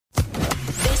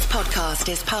podcast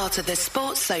is part of the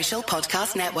Sports Social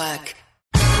Podcast Network.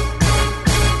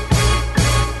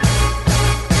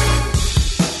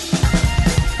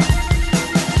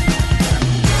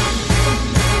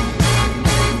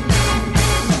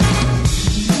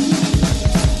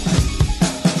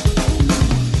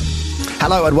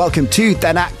 Hello and welcome to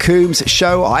the Nat Coombs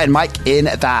Show. I and Mike in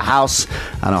the house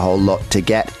and a whole lot to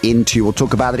get into. We'll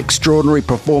talk about an extraordinary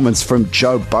performance from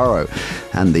Joe Burrow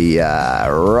and the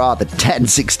rather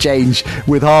tense exchange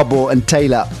with Harbaugh and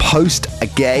Taylor post a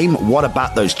game. What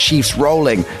about those Chiefs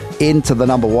rolling into the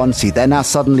number one seed? They're now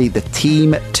suddenly the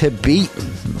team to beat.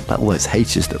 About all those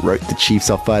haters that wrote the Chiefs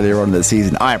off earlier on in the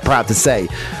season, I am proud to say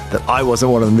that I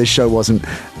wasn't one of them. This show wasn't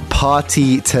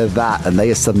party to that, and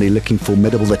they are suddenly looking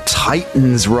formidable. The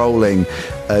Titans rolling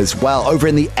as well. Over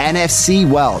in the NFC,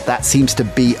 well, that seems to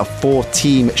be a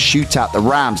four-team shootout. The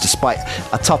Rams, despite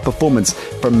a tough performance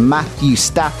from Matthew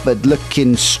Stafford,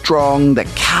 looking strong. The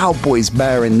Cowboys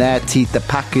baring their teeth. The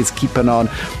Packers keeping on.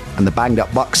 And the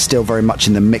banged-up Bucks still very much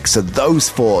in the mix. So those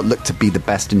four look to be the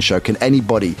best in show. Can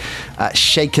anybody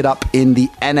shake it up in the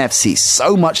NFC?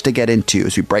 So much to get into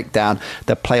as we break down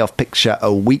the playoff picture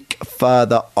a week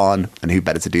further on. And who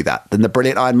better to do that than the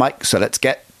brilliant Iron Mike? So let's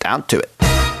get down to it.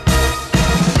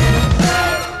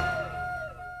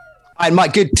 Iron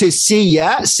Mike, good to see you.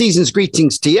 Season's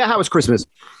greetings to you. How was Christmas?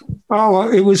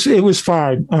 Oh, it was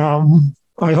fine.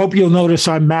 I hope you'll notice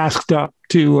I'm masked up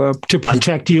to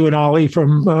protect you and Ollie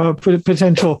from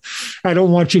potential. I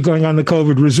don't want you going on the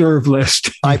COVID reserve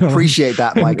list. I appreciate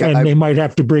that, Mike. And they might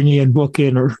have to bring you in book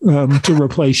in or to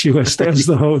replace you as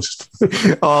the host.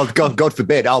 Oh, God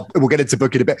forbid. We'll get into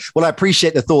book in a bit. Well, I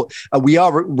appreciate the thought. We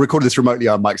are recording this remotely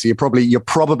on Mike, so you're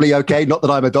probably okay. Not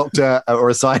that I'm a doctor or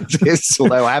a scientist,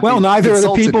 although I have. Well, neither are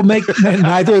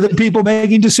the people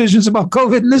making decisions about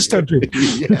COVID in this country.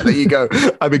 Yeah, there you go.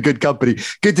 I'm in good company.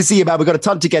 Good to see you, man. We've got a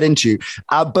ton to get into.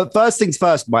 But first things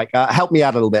first, Mike, help me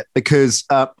out a little bit, because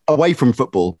away from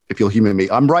football, if you'll humor me,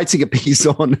 I'm writing a piece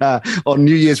on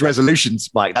New Year's resolutions,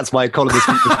 Mike. That's my column this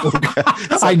week.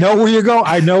 So, I know where you're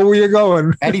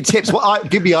going. Any tips? Well,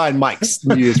 give me Iron Mike's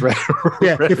New Year's resolutions.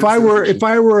 Yeah, if I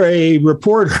were a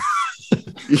reporter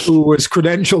who was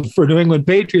credentialed for New England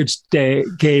Patriots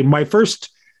game, my first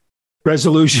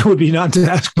resolution would be not to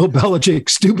ask Bill Belichick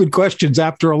stupid questions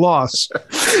after a loss.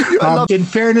 In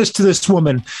fairness to this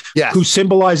woman, yes, who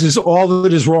symbolizes all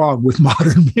that is wrong with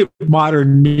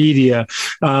modern media,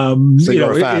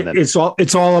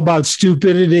 it's all about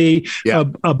stupidity,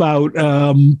 about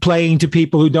playing to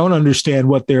people who don't understand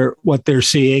what they're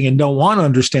seeing and don't want to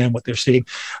understand what they're seeing.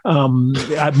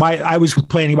 I was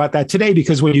complaining about that today,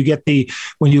 because when you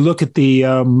look at the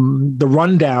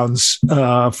rundowns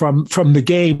from the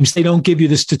games, they don't give you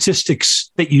the statistics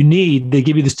that you need. They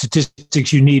give you the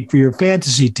statistics you need for your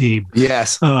fantasy team.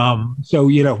 Yes. So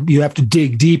you have to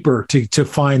dig deeper to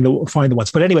find the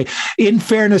ones. But anyway, in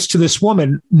fairness to this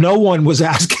woman, no one was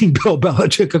asking Bill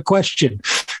Belichick a question.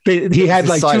 He had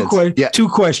like two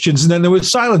questions, and then there was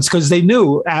silence, because they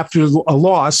knew after a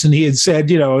loss, and he had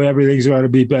said, everything's going to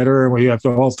be better, and we have to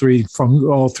all three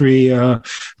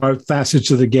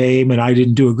facets of the game, and I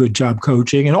didn't do a good job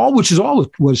coaching, and all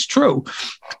was true.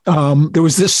 There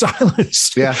was this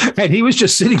silence, and he was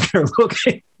just sitting there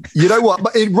looking. You know what?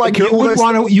 Right,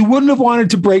 you wouldn't have wanted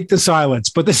to break the silence,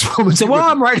 but this woman said, "Well,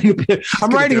 I'm writing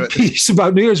a piece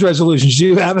about New Year's resolutions. Do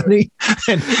you have any?"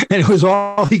 And it was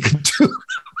all he could do.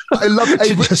 I love it.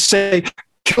 To just say,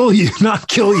 "Kill you, not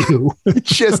kill you."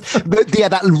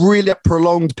 That really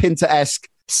prolonged Pinter-esque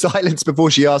silence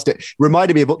before she asked it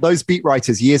reminded me of those beat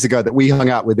writers years ago that we hung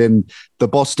out with in the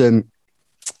Boston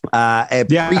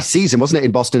pre-season, wasn't it,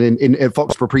 in Boston in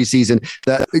Foxborough pre-season,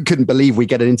 that couldn't believe we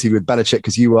get an interview with Belichick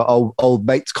because you were old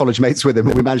mates, college mates with him,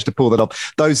 and we managed to pull that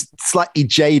off. Those slightly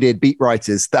jaded beat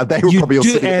writers, they were probably all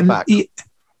sitting at the back.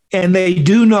 And they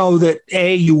do know that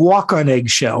A, you walk on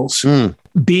eggshells.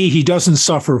 B, he doesn't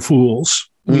suffer fools.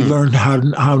 We learned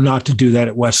how not to do that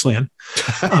at Wesleyan.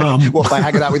 What, by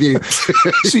hanging out with you?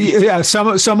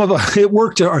 Some of it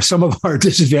worked to some of our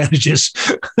disadvantages,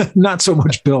 not so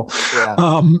much Bill.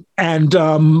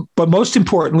 But most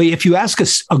importantly, if you ask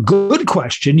us a good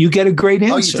question, you get a great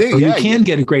answer. You can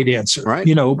get a great answer, right?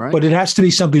 But it has to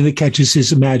be something that catches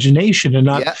his imagination, and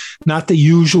not the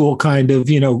usual kind of,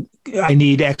 I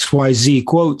need XYZ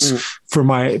quotes for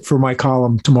my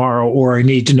column tomorrow, or I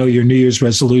need to know your New Year's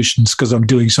resolutions because I'm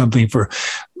doing something for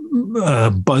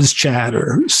Buzz Chat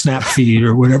or Snapfeed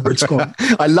or whatever it's called.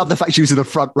 I love the fact she was in the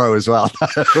front row as well.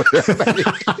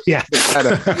 Yeah.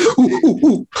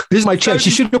 Ooh. This is my chance. She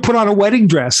should have put on a wedding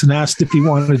dress and asked if he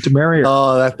wanted to marry her.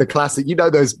 Oh, that's the classic. You know,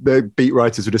 the beat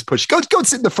writers would just push, go and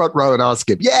sit in the front row and ask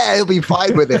him. Yeah, he'll be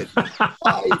fine with it.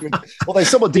 Although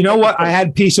someone did. You know what? I had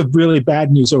a piece of really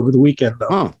bad news over the weekend,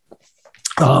 though.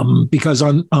 Because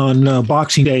on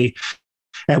Boxing Day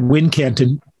at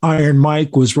Wincanton, Iron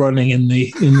Mike was running in the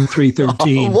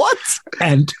 313. What?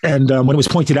 And when it was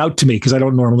pointed out to me, because I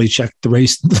don't normally check the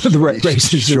races at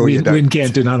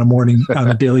Wincanton on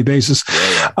a daily basis,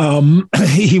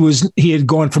 he had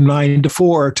gone from 9 to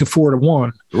 4 to 4 to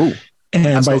 1. Ooh.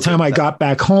 And by the time I got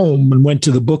back home and went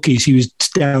to the bookies, he was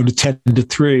down to 10 to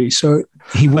 3. So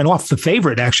he went off the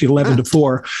favorite, actually 11 to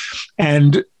 4.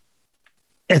 And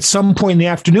at some point in the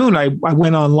afternoon, I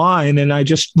went online and I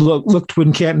just looked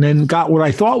Wincanton and got what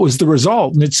I thought was the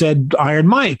result. And it said Iron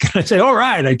Mike. And I said, all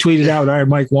right. I tweeted out Iron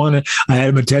Mike won. And I had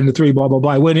him at 10 to 3, blah, blah,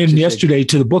 blah. I went in yesterday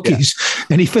to the bookies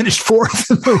and he finished 4th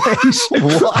in the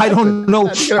race. I don't know.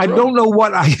 I don't know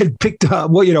what I had picked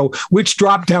up, which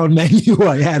drop-down menu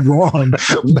I had wrong.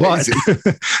 But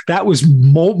that was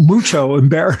mucho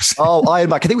embarrassing. Oh, Iron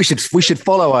Mike. I think we should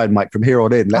follow Iron Mike from here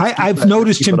on in. I've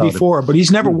noticed him before, but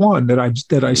he's never won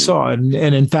that I saw. And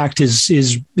in fact,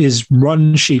 his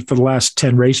run sheet for the last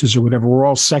 10 races or whatever were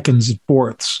all seconds and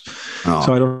fourths. Oh.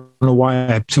 So I don't know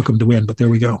why I took him to win, but there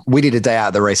we go. We need a day out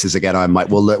of the races again, Iron Mike.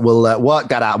 We'll work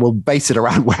that out. We'll base it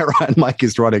around where Iron Mike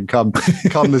is running come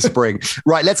the spring.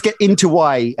 Right, let's get into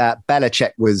why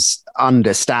Belichick was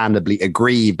understandably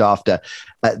aggrieved after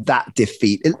that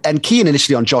defeat. And keying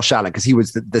initially on Josh Allen, because he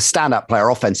was the standout player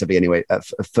offensively anyway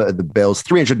for the Bills.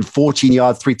 314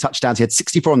 yards, 3 touchdowns. He had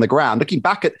 64 on the ground. Looking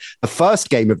back at the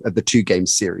first game of the 2-game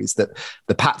series that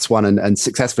the Pats won and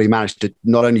successfully managed to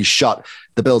not only shut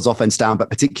the Bills offense down, but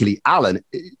particularly Allen,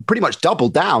 pretty much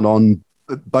doubled down on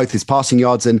both his passing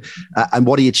yards and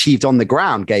what he achieved on the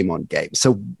ground game on game.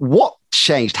 So what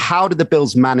changed? How did the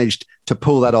Bills manage to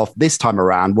pull that off this time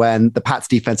around when the Pats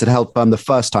defense had held firm the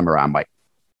first time around, Mike?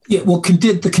 Yeah, well,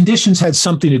 the conditions had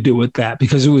something to do with that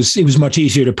because it was much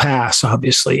easier to pass,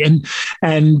 obviously,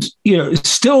 and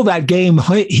still that game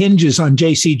hinges on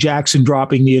J.C. Jackson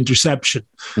dropping the interception.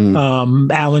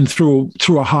 Allen threw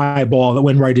a high ball that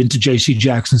went right into J.C.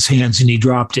 Jackson's hands, and he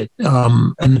dropped it.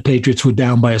 And the Patriots were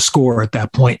down by a score at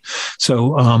that point,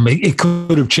 so it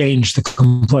could have changed the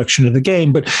complexion of the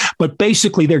game. But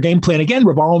basically, their game plan again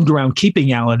revolved around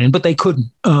keeping Allen in, but they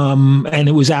couldn't. And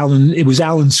it was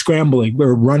Allen scrambling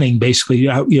or running, basically,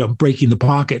 breaking the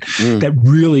pocket that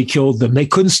really killed them. They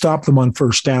couldn't stop them on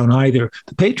first down either.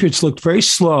 The Patriots looked very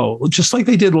slow, just like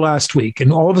they did last week.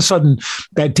 And all of a sudden,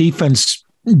 that defense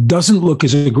doesn't look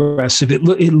as aggressive. It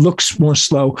looks more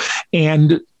slow.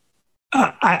 And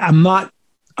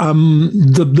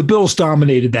the Bills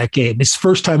dominated that game. It's the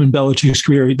first time in Belichick's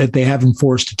career that they haven't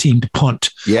forced a team to punt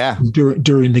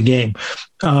during the game.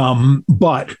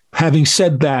 But having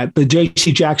said that, the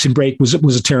J.C. Jackson break was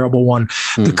a terrible one.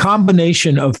 The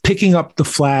combination of picking up the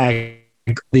flag,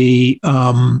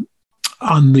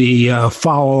 on the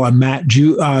foul on Mac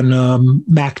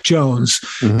Jones,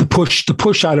 the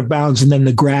push out of bounds, and then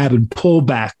the grab and pull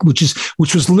back, which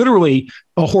was literally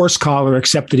a horse collar,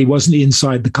 except that he wasn't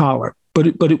inside the collar. But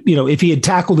if he had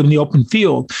tackled him in the open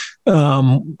field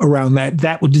around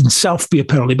that would in itself be a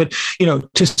penalty. But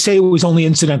to say it was only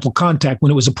incidental contact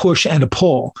when it was a push and a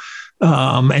pull,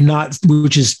 and not,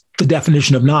 which is the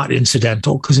definition of not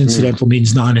incidental, because incidental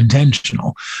means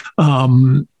non-intentional.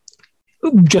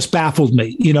 Just baffled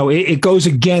me. It goes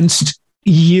against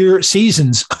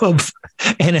seasons of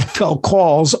NFL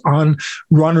calls on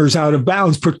runners out of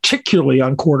bounds, particularly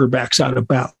on quarterbacks out of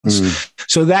bounds.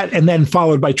 So that, and then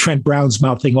followed by Trent Brown's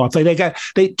mouthing off.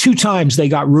 They 2 times they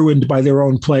got ruined by their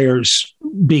own players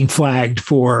being flagged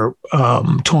for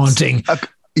taunting.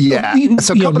 Yeah,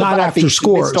 so not after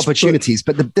scores, opportunities,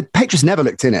 but the Patriots never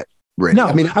looked in it. Really. No,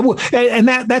 and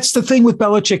that's the thing with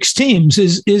Belichick's teams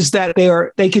is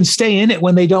that they can stay in it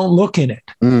when they don't look in it.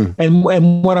 And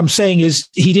what I'm saying is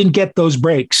he didn't get those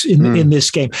breaks in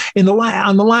this game. On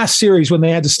the last series when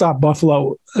they had to stop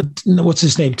Buffalo, what's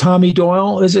his name? Tommy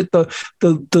Doyle? Is it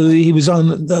he was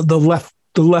on the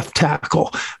left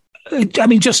tackle? I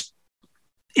mean, just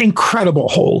incredible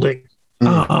holding.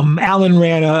 Allen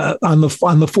ran on the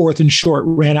 4th and short,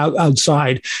 ran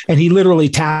outside, and he literally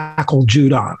tackled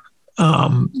Judon.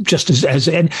 Just as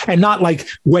not like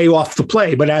way off the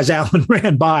play, but as Allen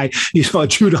ran by, you saw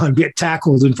Judon get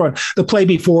tackled in front. The play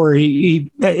before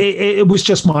it was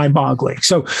just mind-boggling.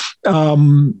 So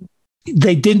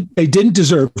they didn't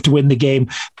deserve to win the game.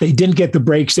 They didn't get the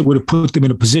breaks that would have put them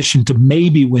in a position to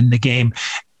maybe win the game.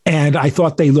 And I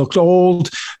thought they looked old.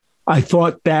 I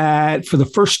thought that for the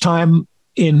first time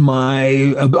in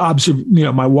my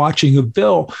my watching of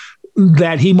Bill,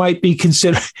 that he might be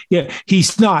considered. Yeah,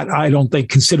 he's not, I don't think,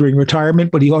 considering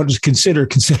retirement, but he ought to considering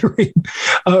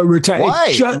retirement.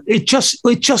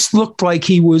 It just looked like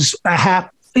he was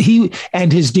he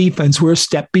and his defense were a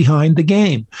step behind the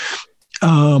game.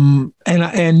 I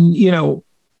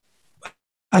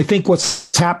think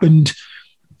what's happened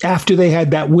after they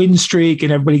had that win streak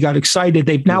and everybody got excited,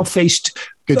 they've now faced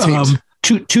good teams.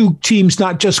 Two teams,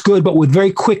 not just good, but with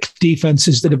very quick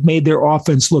defenses that have made their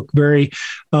offense look very,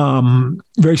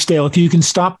 very stale. If you can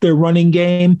stop their running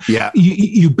game,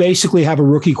 you basically have a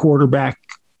rookie quarterback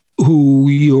who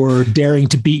you're daring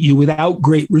to beat you without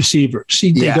great receivers.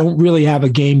 They don't really have a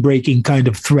game-breaking kind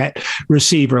of threat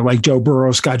receiver like Joe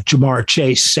Burrow's got Jamar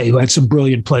Chase, who had some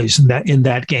brilliant plays in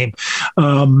that game.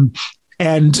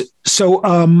 And so,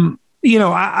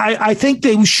 I think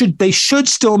they should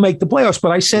still make the playoffs.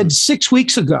 But I said 6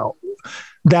 weeks ago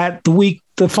that the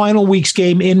final week's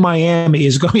game in Miami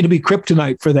is going to be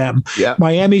kryptonite for them. Yeah.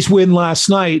 Miami's win last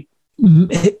night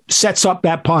sets up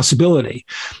that possibility.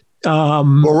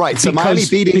 All right. So Miami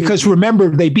because remember,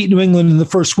 they beat New England in the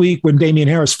first week when Damian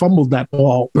Harris fumbled that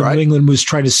ball. Right. New England was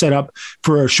trying to set up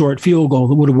for a short field goal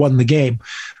that would have won the game.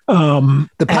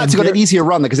 The Pats have got an easier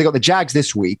run because they got the Jags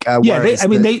this week. They should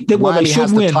win.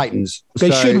 The Titans.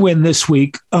 They should win this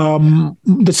week.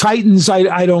 The Titans,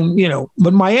 I don't,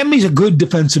 but Miami's a good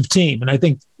defensive team, and I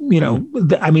think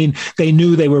they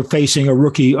knew they were facing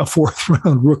a fourth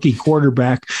round rookie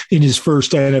quarterback in his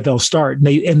first NFL start,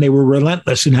 and they were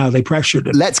relentless in how they pressured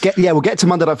him. We'll get to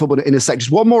Monday Night Football in a sec.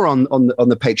 Just one more on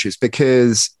the Patriots,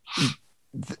 because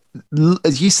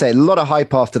as you say, a lot of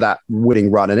hype after that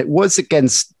winning run, and it was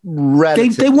against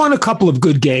they won a couple of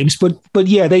good games, but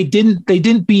they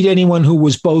didn't beat anyone who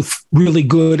was both really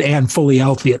good and fully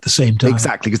healthy at the same time.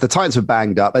 Exactly, because the Titans were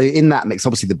banged up in that mix.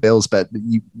 Obviously, the Bills, but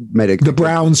you made the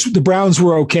Browns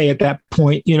were okay at that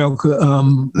point.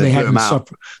 They hadn't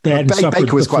suffered.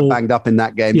 Baker was quite banged up in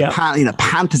that game. Yeah.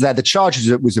 Panthers there. The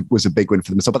Chargers was a big win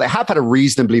for them, but they have had a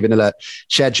reasonably vanilla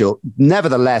schedule.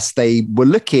 Nevertheless, they were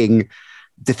looking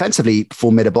defensively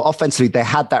formidable. Offensively, they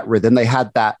had that rhythm, they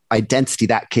had that identity,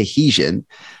 that cohesion.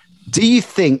 Do you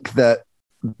think that,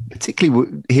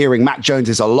 particularly hearing Mac Jones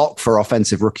is a lock for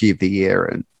Offensive Rookie of the Year,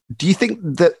 and do you think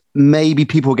that maybe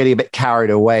people are getting a bit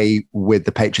carried away with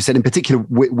the Patriots, and in particular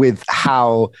with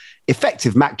how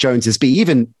effective Mac Jones has been,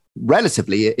 even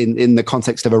relatively in the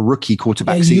context of a rookie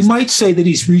quarterback season? You might say that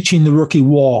he's reaching the rookie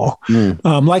wall.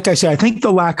 Like I said, I think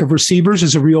the lack of receivers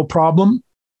is a real problem.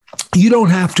 You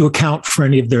don't have to account for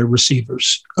any of their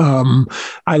receivers.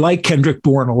 I like Kendrick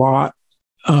Bourne a lot.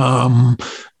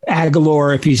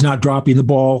 Aguilar, if he's not dropping the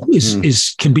ball,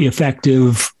 can be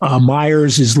effective.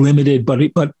 Myers is limited, but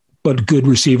good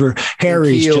receiver.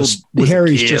 Harry's just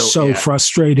so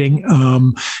frustrating.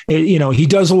 He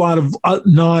does a lot of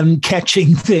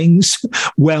non-catching things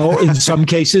well in some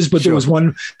cases, but there was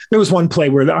one play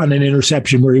where on an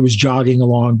interception where he was jogging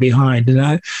along behind,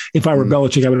 and if I were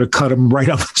Belichick, I would have cut him right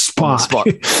on the spot.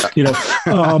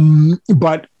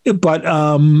 But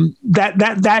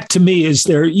that to me is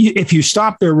if you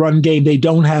stop their run game, they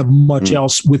don't have much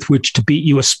else with which to beat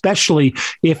you, especially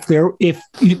if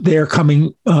they're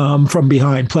coming from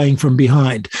behind, playing from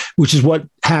behind, which is what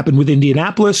happened with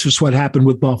Indianapolis, is what happened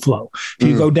with Buffalo. If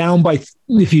you go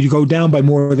down by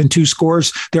more than 2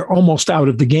 scores, they're almost out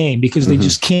of the game because they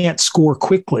just can't score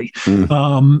quickly.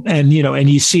 And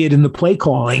you see it in the play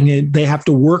calling, and they have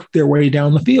to work their way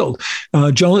down the field.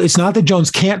 Jones, it's not that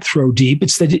Jones can't throw deep,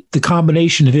 it's that the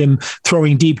combination of him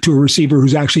throwing deep to a receiver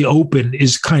who's actually open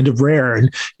is kind of rare.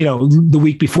 And the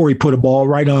week before, he put a ball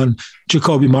right on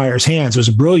Jacoby Myers' hands. It was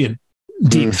a brilliant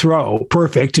deep throw,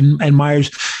 perfect, and Myers,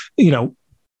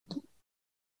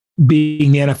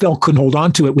 being the NFL, couldn't hold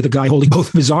on to it with a guy holding both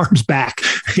of his arms back,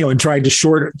 and trying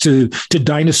to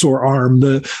dinosaur arm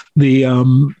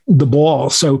the ball.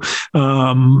 So,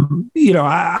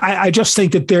 I just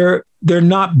think that they're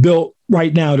not built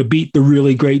right now to beat the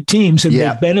really great teams, and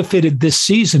they've benefited this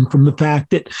season from the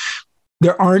fact that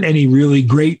there aren't any really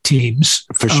great teams,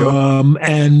 for sure.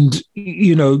 And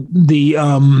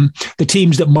the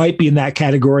teams that might be in that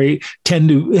category tend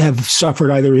to have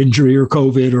suffered either injury or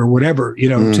COVID or whatever,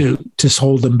 to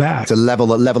hold them back. To level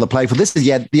the play for this is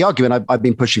the argument I've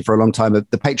been pushing for a long time.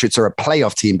 The Patriots are a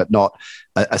playoff team, but not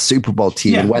a Super Bowl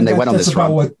team. And when they went on this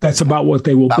run, that's about what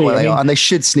they will be. And they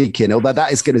should sneak in. Although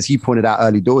that is good, as you pointed out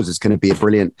early doors, it's going to be a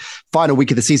brilliant final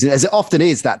week of the season, as it often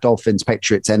is. That Dolphins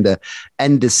Patriots end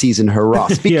of season hurrah.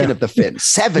 Speaking of the Fins,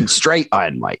 7 straight,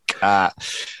 Iron Mike.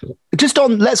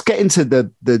 Let's get into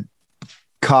the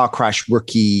car crash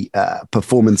rookie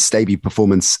performance, debut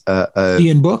performance.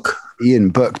 Ian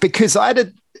Book, because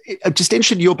I'm just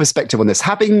interested in your perspective on this.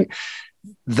 Having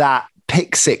that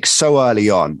pick 6 so early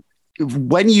on,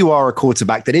 when you are a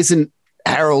quarterback that isn't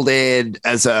heralded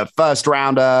as a first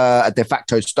rounder, a de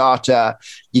facto starter,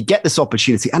 you get this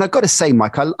opportunity. And I've got to say,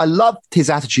 Mike, I loved his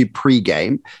attitude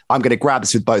pre-game. I'm going to grab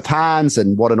this with both hands,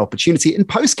 and what an opportunity. In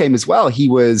post-game as well, he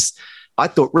was, I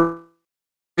thought,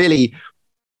 really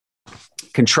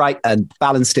contrite and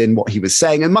balanced in what he was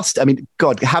saying. And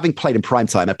God, having played in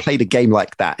primetime, I played a game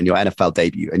like that in your NFL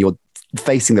debut, and you're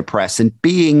facing the press and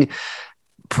being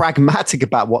pragmatic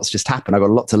about what's just happened. I got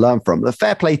a lot to learn from. The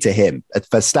fair play to him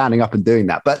for standing up and doing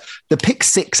that. But the pick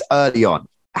 6 early on,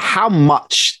 how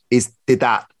much did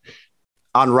that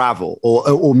unravel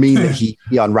or mean that he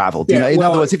unraveled? In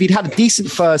other words, if he'd had a decent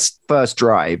first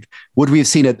drive, would we have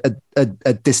seen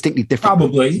a distinctly different?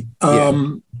 Probably.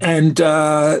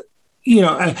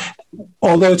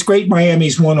 Although it's great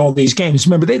Miami's won all these games.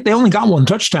 Remember, they only got 1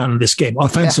 touchdown in this game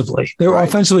offensively. Yeah.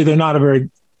 Offensively, they're not a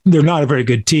very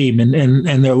good team,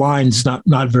 and their line's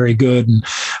not very good. And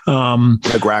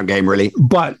the ground game, really.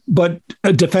 But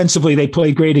defensively, they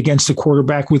played great against a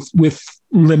quarterback with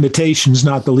limitations,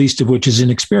 not the least of which is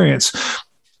inexperience.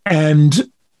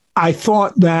 And I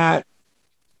thought that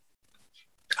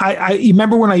I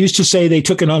remember when I used to say they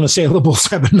took an unassailable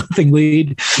 7-0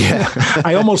 lead. Yeah.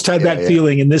 I almost had that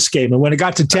feeling in this game. And when it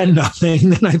got to 10-0,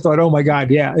 then I thought, oh my God,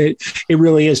 it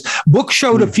really is. Book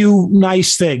showed a few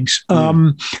nice things.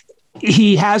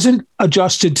 He hasn't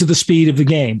adjusted to the speed of the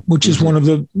game, which is one of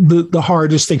the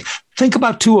hardest things. Think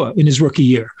about Tua in his rookie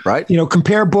year, right?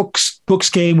 Compare Book's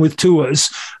game with Tua's.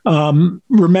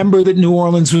 Remember that New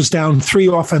Orleans was down 3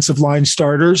 offensive line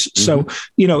starters, so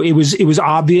it was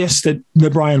obvious that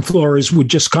Brian Flores would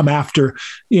just come after,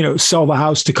 sell the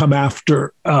house to come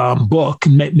after Book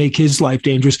and make his life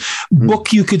dangerous.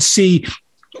 Book, you could see,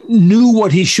 knew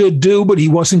what he should do, but he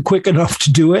wasn't quick enough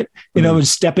to do it, and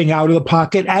stepping out of the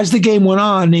pocket. As the game went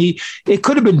on, it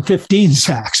could have been 15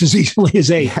 sacks as easily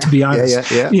as 8, to be honest.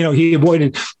 He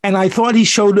avoided. And I thought he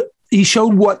showed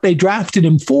what they drafted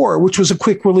him for, which was a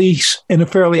quick release and a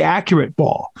fairly accurate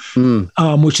ball,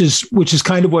 which is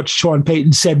kind of what Sean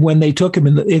Payton said when they took him.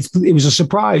 And it was a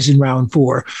surprise in round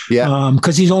 4,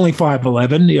 because he's only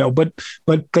 5'11",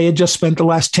 but they had just spent the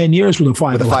last 10 years with a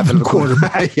 5'11"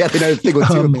 quarterback. They know a thing or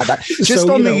two about that. Just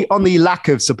on the lack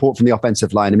of support from the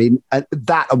offensive line. I mean,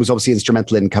 that was obviously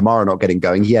instrumental in Kamara not getting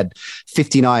going. He had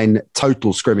 59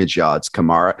 total scrimmage yards,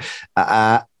 Kamara.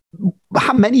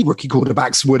 How many rookie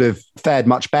quarterbacks would have fared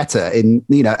much better in,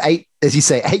 8, as you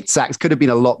say, 8 sacks could have been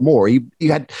a lot more. You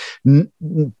had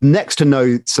next to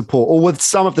no support, or with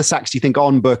some of the sacks, do you think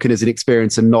on Book and his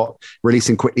inexperience and not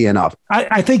releasing quickly enough?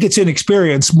 I think it's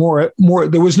inexperience more.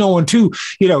 There was no one to,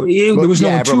 there was no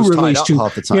one to release to.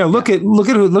 Look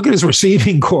at his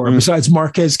receiving core besides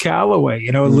Marquez Callaway,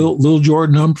 Lil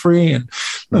Jordan Humphrey, and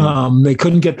they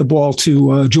couldn't get the ball to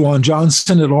Juwan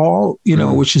Johnson at all,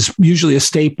 which is usually a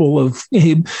staple of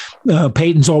him.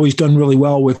 Peyton's always done really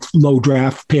well with low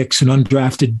draft picks and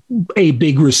undrafted a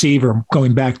big receiver,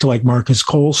 going back to like Marcus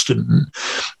Colston.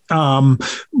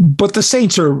 But the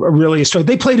Saints are really a strike.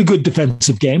 They played a good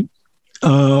defensive game.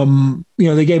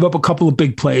 They gave up a couple of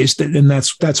big plays, and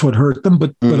that's what hurt them.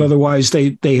 But otherwise,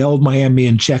 they held Miami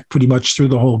in check pretty much through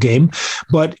the whole game.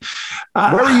 But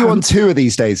where are you on Tua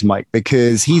these days, Mike?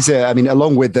 Because he's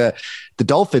along with the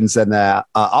Dolphins and their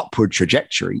upward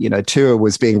trajectory. Tua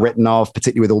was being written off,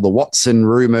 particularly with all the Watson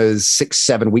rumors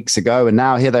 6-7 weeks ago, and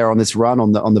now here they are on this run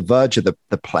on the verge of the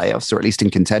playoffs, or at least in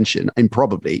contention, and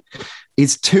probably.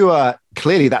 Is Tua,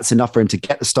 clearly that's enough for him to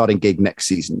get the starting gig next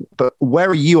season. But where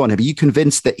are you on him? Are you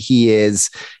convinced that he is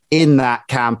in that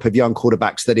camp of young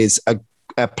quarterbacks that is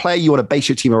a player you want to base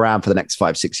your team around for the next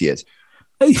 5-6 years?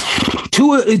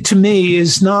 Tua, to me,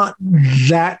 is not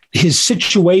that his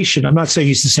situation. I'm not saying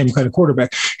he's the same kind of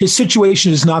quarterback. His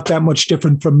situation is not that much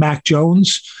different from Mac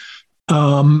Jones.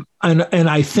 And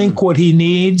I think what he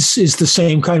needs is the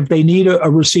same kind of, they need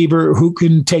a receiver who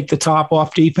can take the top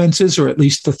off defenses, or at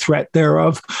least the threat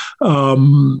thereof,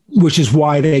 which is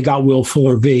why they got Will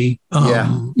Fuller V,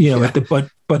 but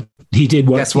but he did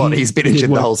what. Guess what? He's been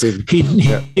injured the whole season.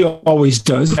 He always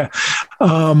does.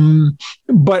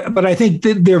 But I think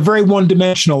that they're very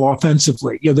one-dimensional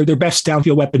offensively. Their best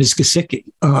downfield weapon is Gesicki,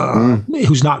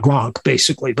 who's not Gronk,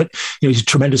 basically, but he's a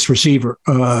tremendous receiver,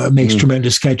 makes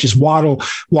tremendous catches.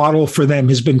 Waddle for them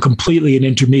has been completely an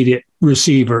intermediate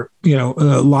receiver.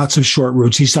 Lots of short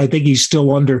routes. I think he's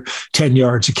still under 10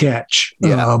 yards a catch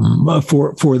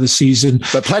for the season.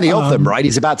 But plenty of them, right?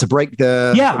 He's about to break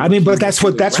the. Yeah, I mean, but that's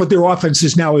what their offense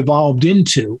has now evolved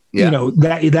into. Yeah.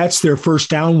 That's their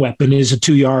first down weapon is a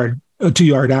 2-yard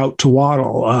out to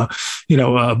Waddle,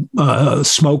 a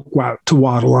smoke route to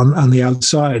Waddle on the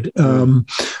outside.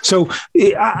 So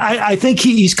I think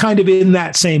he's kind of in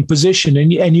that same position,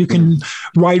 and you can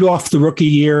write off the rookie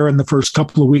year and the first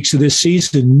couple of weeks of this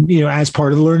season, as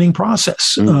part of the learning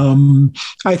process.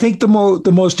 I think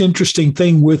the most interesting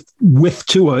thing with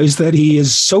Tua is that he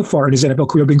is so far in his NFL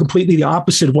career been completely the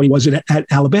opposite of what he was at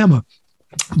Alabama.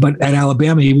 But at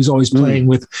Alabama, he was always playing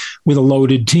with a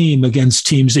loaded team against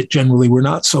teams that generally were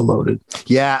not so loaded.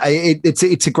 Yeah,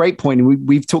 it's a great point.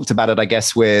 We've talked about it, I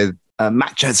guess, with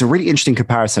Mac Jones. It's a really interesting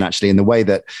comparison, actually, in the way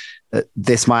that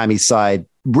this Miami side,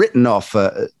 written off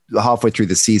halfway through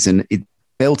the season, it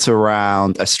built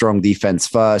around a strong defense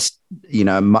first.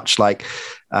 Much like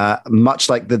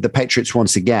the Patriots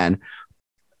once again.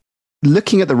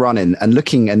 Looking at the run-in and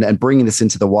looking and bringing this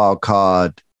into the wild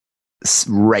card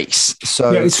race. So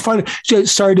yeah, it's funny.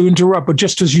 Sorry to interrupt, but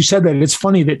just as you said that, it's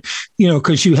funny that,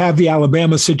 because you have the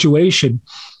Alabama situation.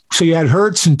 So you had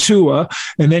Hurts and Tua,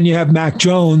 and then you have Mac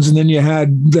Jones, and then you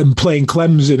had them playing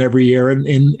Clemson every year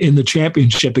in the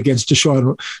championship against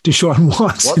Deshaun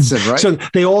Watson. Right? So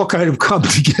they all kind of come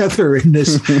together in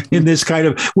this kind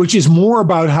of, which is more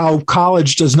about how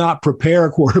college does not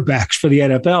prepare quarterbacks for the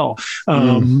NFL.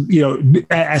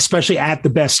 Especially at the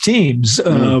best teams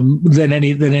than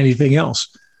anything else.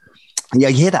 Yeah,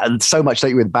 you hear that so much, don't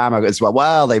you, with Bama as well.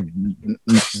 Well, they've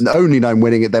only known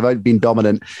winning it. They've only been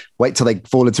dominant. Wait till they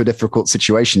fall into a difficult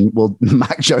situation. Well,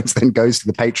 Mac Jones then goes to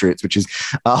the Patriots, which is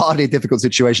hardly a difficult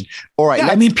situation. All right.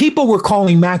 Yeah, people were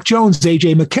calling Mac Jones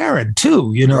A.J. McCarron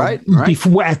too, right.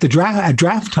 Before at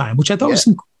draft time, which I thought was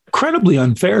incredibly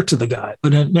unfair to the guy.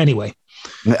 But anyway.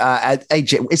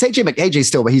 AJ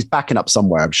still, but he's backing up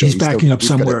somewhere. I'm sure he's backing up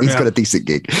somewhere. He's got a decent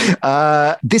gig.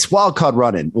 This wild card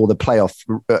run-in, or the playoff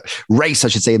race, I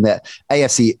should say, in the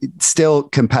AFC, still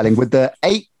compelling with the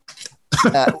 8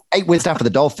 wins now for the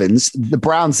Dolphins. The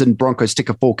Browns and Broncos stick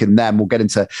a fork in them. We'll get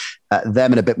into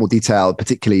them in a bit more detail,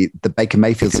 particularly the Baker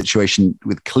Mayfield situation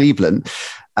with Cleveland.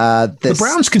 The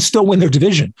Browns can still win their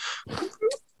division.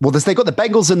 Well, they got the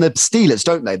Bengals and the Steelers,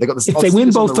 don't they? They got the. If they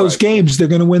win both those games, they're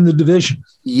going to win the division.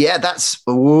 Yeah, they're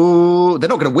not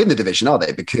going to win the division, are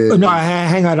they? Because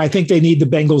hang on. I think they need the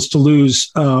Bengals to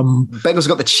lose. Bengals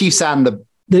got the Chiefs and the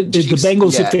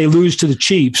Bengals, if they lose to the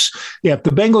Chiefs. Yeah, if the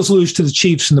Bengals lose to the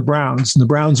Chiefs and the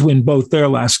Browns win both their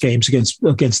last games against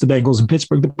the Bengals in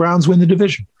Pittsburgh, the Browns win the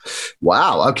division.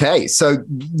 Wow. Okay. So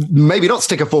maybe not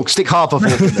stick a fork, stick half a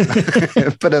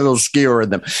fork, put a little skewer in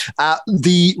them.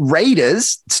 The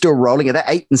Raiders still rolling at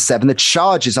 8-7. The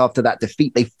Chargers, after that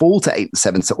defeat, they fall to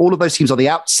 8-7. So all of those teams on the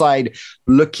outside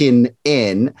looking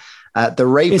in. The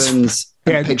Ravens.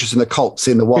 And Patriots and the Colts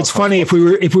in the wild. It's funny if we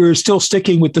were still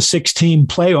sticking with the 6-team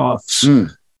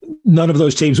playoffs, none of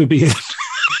those teams would be in.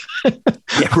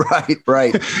 Yeah,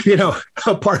 right.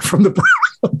 Apart from the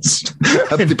Browns.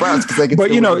 The Browns, because they can.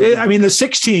 But the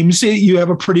 6 teams, you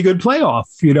have a pretty good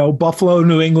playoff. Buffalo,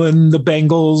 New England, the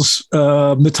Bengals,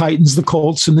 the Titans, the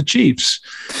Colts, and the Chiefs.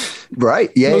 Right.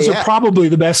 Yeah. Those are probably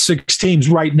the best 6 teams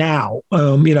right now.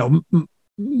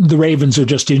 The Ravens are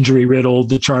just injury riddled.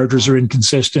 The Chargers are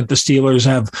inconsistent. The Steelers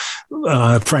have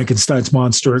Frankenstein's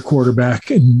monster at quarterback,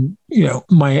 and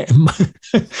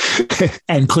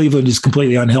and Cleveland is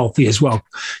completely unhealthy as well.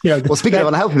 Well, speaking of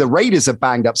unhealthy, the Raiders are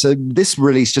banged up. So this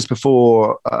release just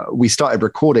before we started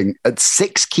recording,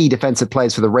 6 key defensive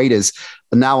players for the Raiders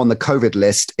are now on the COVID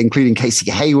list, including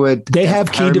Casey Hayward. They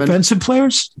have key defensive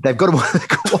players? They've got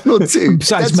one or two.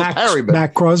 Besides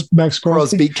Max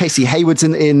Crosby. Casey Hayward's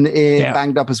in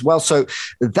banged up as well. So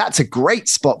that's a great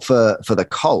spot for the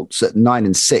Colts at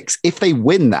 9-6. If they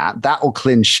win that will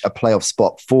clinch a playoff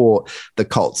spot for the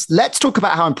Colts. Let's talk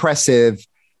about how impressive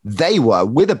they were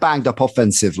with a banged up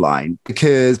offensive line,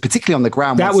 because particularly on the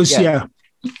ground. That was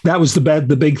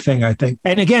the big thing, I think.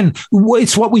 And again,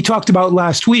 it's what we talked about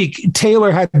last week.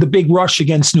 Taylor had the big rush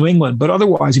against New England, but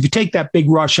otherwise, if you take that big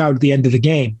rush out at the end of the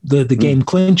game, the game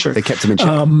clincher, they kept him in check.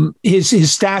 His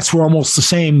stats were almost the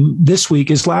same this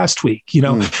week as last week,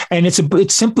 and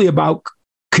it's simply about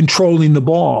controlling the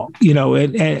ball,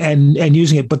 and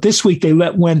using it. But this week they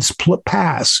let Wentz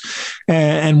pass,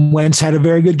 and Wentz had a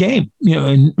very good game,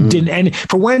 and didn't. And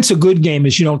for Wentz, a good game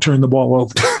is you don't turn the ball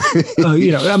over.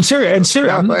 I'm serious.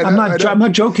 I'm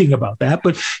not joking about that.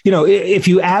 But if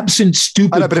you absent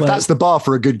stupid, I know, but if that's the bar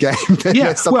for a good game, then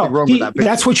there's something wrong with that.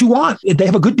 That's what you want. They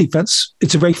have a good defense.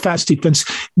 It's a very fast defense.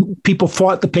 People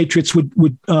thought the Patriots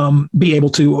would be able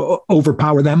to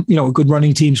overpower them. Good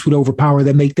running teams would overpower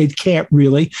them. They can't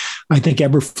really. I think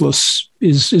Eberflus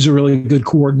is a really good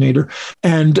coordinator,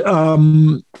 and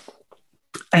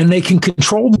they can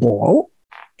control the ball,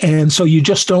 and so you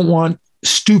just don't want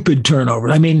stupid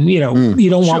turnovers. I mean, you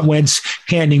don't want Wentz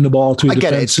handing the ball to a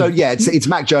defensive. I get it. So it's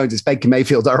Mac Jones, it's Baker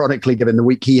Mayfield, ironically, given the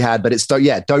week he had, but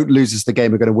don't lose us the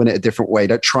game. We're going to win it a different way.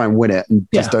 Don't try and win it and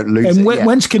just don't lose it. And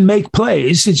Wentz can make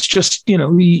plays. It's just, you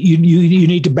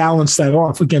need to balance that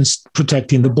off against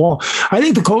protecting the ball. I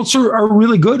think the Colts are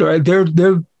really good. Right?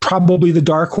 They're probably the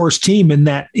dark horse team in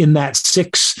that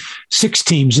six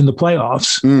teams in the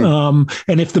playoffs.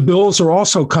 And if the Bills are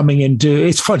also coming into,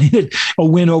 it's funny that a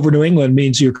win over New England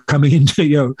means you're coming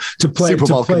into, to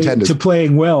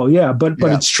playing well. Yeah. But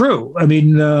it's true. I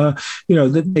mean,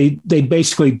 they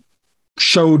basically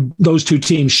those two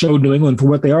teams showed New England for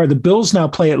what they are. The Bills now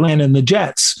play Atlanta and the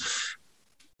Jets,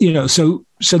 so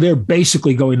they're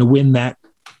basically going to win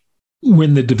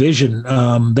the division.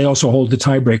 They also hold the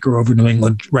tiebreaker over New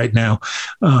England right now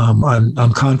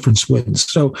on conference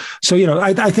wins. So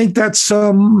I think that's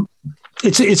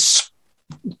it's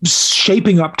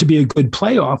shaping up to be a good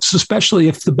playoffs, especially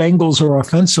if the Bengals are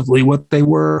offensively what they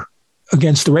were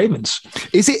against the Ravens.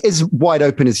 Is it as wide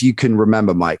open as you can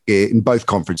remember, Mike, in both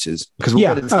conferences? Because we'll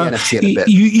get into the NFC in a bit.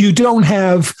 You don't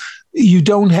have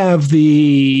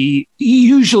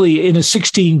usually in a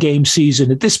 16-game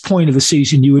season, at this point of the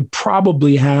season, you would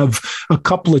probably have a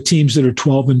couple of teams that are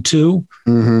 12-2.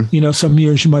 Mm-hmm. Some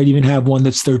years you might even have one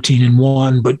that's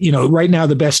 13-1. But, right now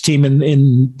the best team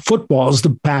in football is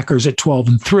the Packers at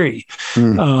 12-3.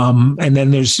 And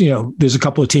then there's a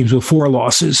couple of teams with 4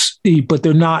 losses, but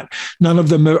none of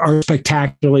them are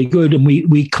spectacularly good. And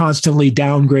we constantly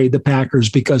downgrade the Packers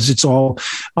because it's all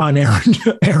on Aaron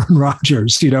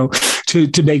Rodgers, to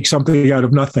make something out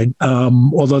of nothing.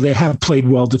 Although they have played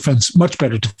well much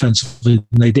better defensively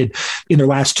than they did in their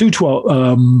last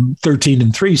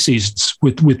 13-3 seasons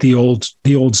with the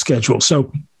old schedule.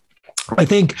 So I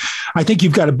think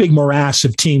you've got a big morass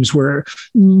of teams where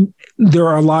there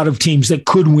are a lot of teams that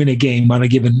could win a game on a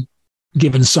given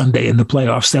Sunday in the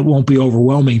playoffs that won't be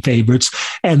overwhelming favorites.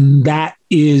 And that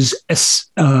is,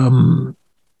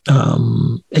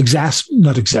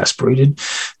 not exasperated.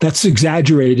 That's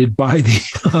exaggerated by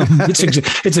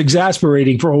the. It's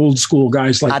exasperating for old school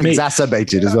guys like me.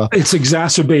 Exacerbated as well. It's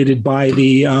exacerbated by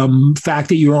the fact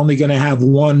that you're only going to have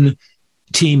one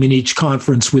team in each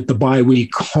conference with the bye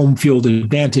week home field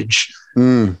advantage.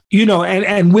 And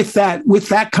with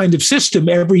that kind of system,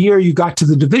 every year you got to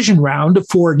the division round of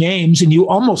 4 games and you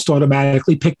almost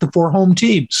automatically picked the 4 home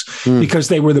teams because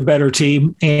they were the better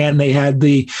team and they had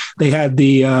the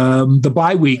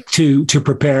bye week to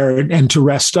prepare and to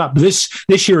rest up. This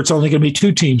year it's only going to be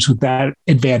 2 teams with that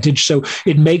advantage, so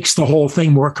it makes the whole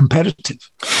thing more competitive.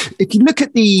 If you look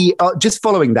at the just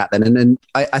following that, then, and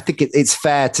I think it's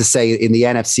fair to say in the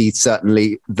NFC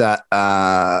certainly that.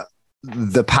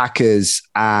 The Packers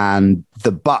and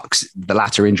the Bucks, the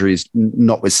latter injuries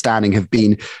notwithstanding, have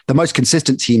been the most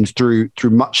consistent teams through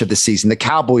much of the season. The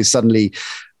Cowboys suddenly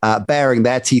baring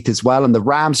their teeth as well, and the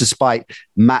Rams, despite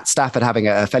Matt Stafford having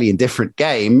a fairly indifferent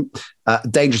game,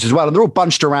 dangerous as well. And they're all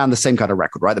bunched around the same kind of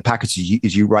record, right? The Packers,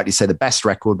 as you rightly say, the best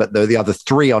record, but the other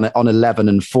 3 on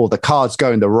 11-4. The Cards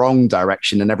go in the wrong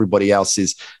direction, and everybody else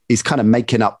is kind of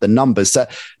making up the numbers. So,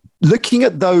 looking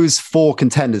at those 4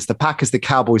 contenders, the Packers, the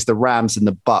Cowboys, the Rams, and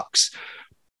the Bucks,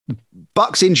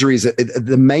 Bucks injuries are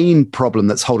the main problem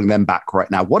that's holding them back right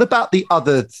now. What about the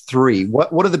other 3?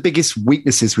 What are the biggest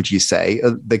weaknesses, would you say,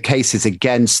 the cases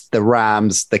against the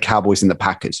Rams, the Cowboys, and the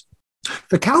Packers?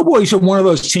 The Cowboys are one of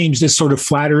those teams that sort of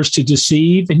flatters to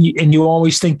deceive, and you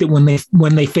always think that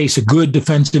when they face a good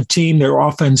defensive team, their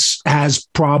offense has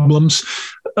problems.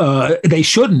 They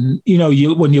shouldn't.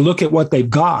 When you look at what they've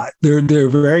got, they're a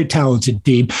very talented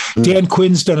team. Dan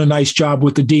Quinn's done a nice job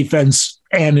with the defense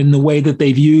and in the way that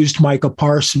they've used Micah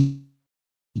Parsons.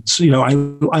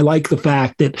 I like the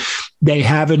fact that they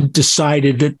haven't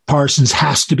decided that Parsons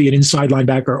has to be an inside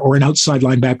linebacker or an outside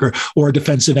linebacker or a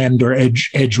defensive end or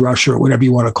edge rusher or whatever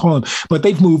you want to call him. But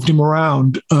they've moved him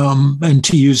around and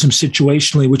to use him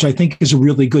situationally, which I think is a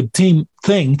really good team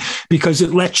thing because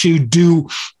it lets you do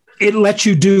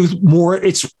more.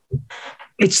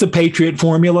 it's the Patriot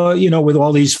formula, with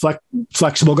all these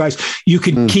flexible guys. You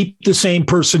can keep the same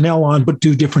personnel on, but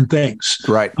do different things.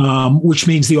 Right. Which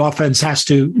means the offense has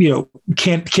to,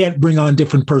 can't bring on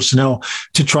different personnel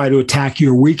to try to attack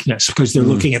your weakness because they're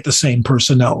looking at the same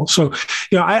personnel. So,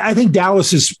 I think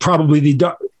Dallas is probably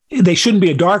they shouldn't be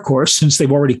a dark horse since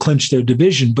they've already clinched their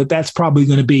division, but that's probably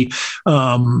going to be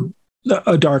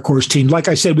a dark horse team. Like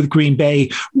I said, with Green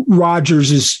Bay,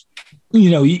 Rodgers is,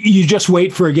 you just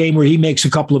wait for a game where he makes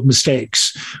a couple of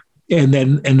mistakes and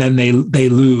then they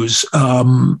lose.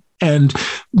 And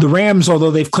the Rams,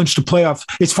 although they've clinched a playoff,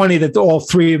 it's funny that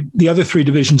the other three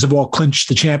divisions have all clinched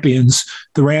the champions.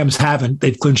 The Rams haven't.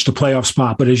 They've clinched a playoff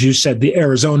spot. But as you said, the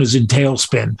Arizona's in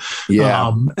tailspin.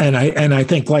 Yeah. And I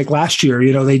think like last year,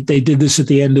 they did this at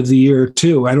the end of the year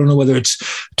too. I don't know whether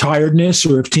it's tiredness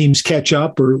or if teams catch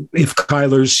up or if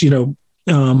Kyler's,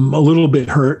 a little bit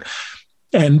hurt.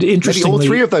 And interestingly, maybe all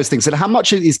three of those things. And how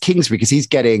much is Kingsbury? Because he's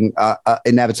getting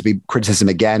inevitably criticism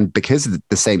again because of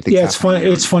the same thing. Yeah, it's funny.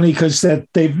 It's funny because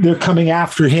they're coming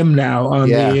after him now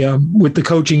with the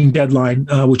coaching deadline,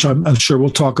 which I'm sure we'll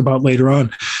talk about later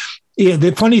on. Yeah,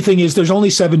 the funny thing is there's only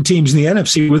 7 teams in the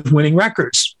NFC with winning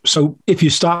records. So if you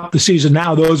stop the season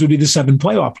now, those would be the 7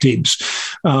 playoff teams.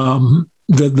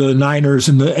 The Niners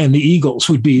and the Eagles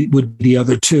would be the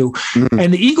other 2.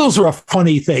 And the Eagles are a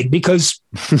funny thing because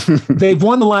they've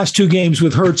won the last 2 games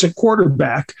with Hurts at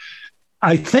quarterback.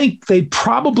 I think they'd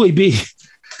probably be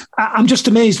 – I'm just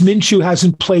amazed Minshew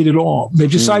hasn't played at all. They've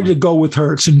decided to go with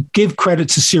Hurts and give credit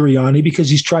to Sirianni because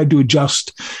he's tried to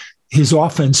adjust his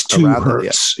offense to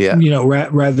Hurts,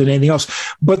 rather than anything else.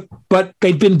 But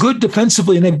they've been good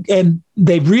defensively and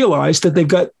they've realized that they've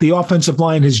got the offensive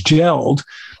line has gelled.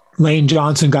 Lane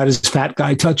Johnson got his fat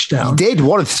guy touchdown. He did,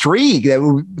 1 of 3.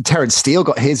 Terrence Steele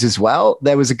got his as well.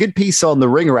 There was a good piece on The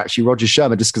Ringer, actually, Roger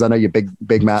Sherman, just because I know you're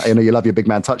big man, you love your big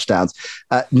man touchdowns.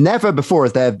 Never before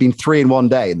has there been 3 in one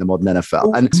day in the modern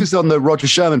NFL. And this is on the Roger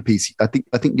Sherman piece. I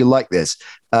think you like this.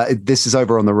 This is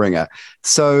over on The Ringer.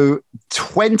 So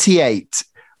 28,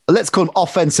 let's call them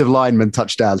offensive lineman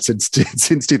touchdowns since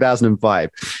 2005.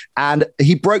 And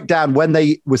he broke down when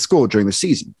they were scored during the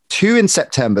season. 2 in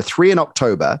September, 3 in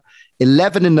October,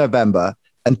 11 in November,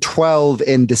 and 12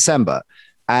 in December.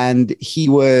 And he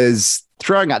was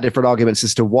throwing out different arguments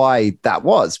as to why that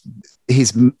was.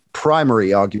 His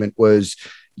primary argument was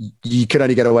you can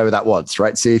only get away with that once,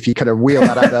 right? So if you kind of wheel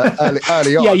that out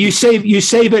early on. Yeah, you save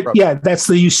it. Yeah, that's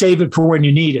you save it for when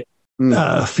you need it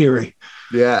theory.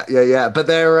 Yeah. But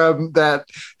they're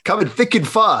coming thick and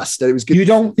fast. It was good. You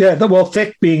don't,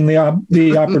 thick being the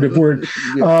operative word.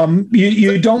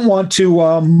 You don't want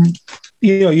to,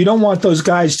 you don't want those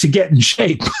guys to get in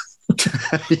shape.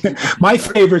 My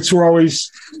favorites were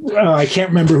always, I can't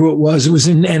remember who it was. It was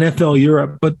in NFL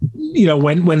Europe, but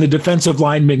when the defensive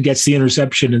lineman gets the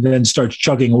interception and then starts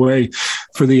chugging away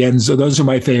for the end. So those are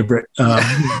my favorite.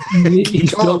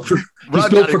 He's built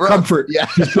for comfort. Yeah.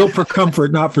 He's built for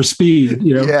comfort, not for speed.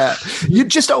 Yeah. You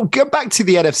just go back to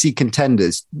the NFC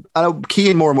contenders. I'll key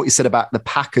in more on what you said about the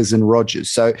Packers and Rodgers.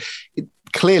 So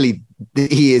clearly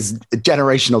he is a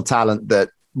generational talent that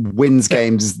wins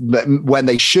games when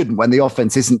they shouldn't, when the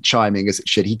offense isn't chiming as it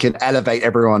should. He can elevate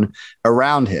everyone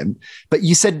around him. But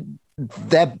you said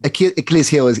their Achilles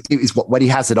heel is what, when he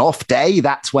has an off day,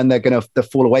 that's when they're going to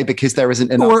fall away because there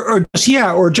isn't enough.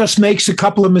 Or just makes a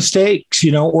couple of mistakes,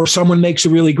 or someone makes a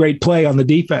really great play on the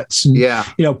defense and,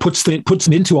 puts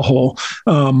them into a hole.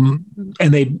 And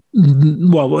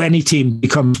any team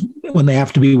becomes, when they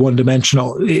have to be one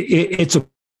dimensional, it's a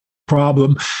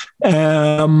problem.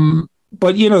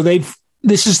 But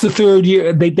this is the 3rd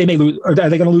year they may lose. Are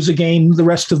they going to lose a game the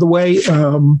rest of the way?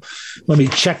 Let me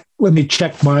check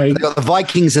my. They got the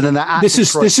Vikings and then this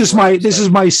is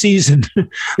my season.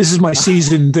 This is my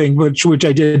season thing, which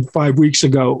I did 5 weeks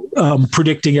ago,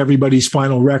 predicting everybody's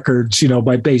final records.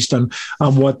 Based on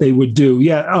what they would do.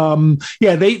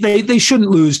 They shouldn't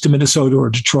lose to Minnesota or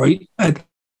Detroit at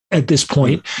this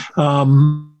point.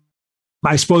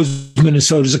 I suppose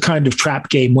Minnesota is a kind of trap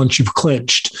game once you've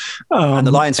clinched. And the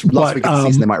Lions last week of the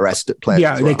season, they might rest players.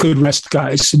 Yeah, they could rest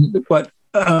guys, but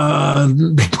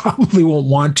they probably won't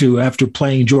want to after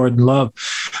playing Jordan Love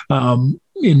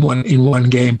in one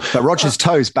game. But Rodgers'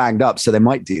 toes banged up, so they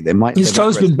might do. His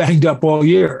toes been banged up all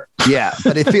year. Yeah,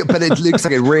 but it looks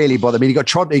like it really bothered. I mean, he got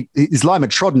trodden. His lineman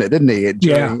trodden it, didn't he?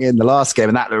 In the last game,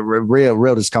 and that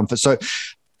real discomfort. So.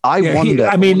 I wonder.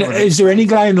 Is there any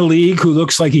guy in the league who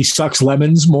looks like he sucks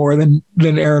lemons more than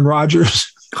Aaron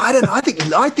Rodgers? I don't know.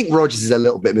 I think Rodgers is a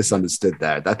little bit misunderstood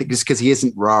there. I think just because he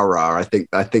isn't rah-rah.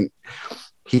 I think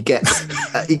He gets,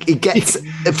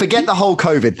 forget the whole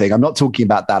COVID thing. I'm not talking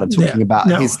about that. I'm talking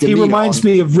about his demeanor. He reminds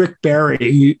me of Rick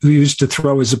Barry, who used to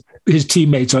throw his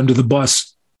teammates under the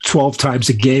bus 12 times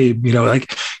a game. You know,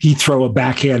 like he'd throw a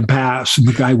backhand pass and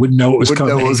the guy wouldn't know what was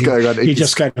coming. Know what was going on. He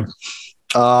just kind of,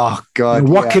 oh God,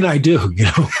 what can I do? You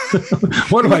know,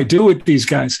 what do I do with these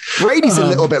guys? Brady's a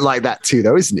little bit like that too,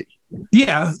 though, isn't he?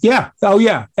 Yeah. Oh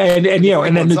yeah. And you know,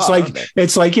 and then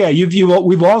it's like, yeah,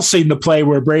 we've all seen the play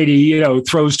where Brady, you know,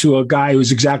 throws to a guy who's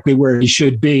exactly where he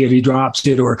should be and he drops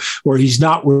it, or he's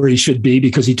not where he should be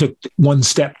because he took one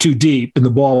step too deep and the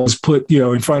ball was put, you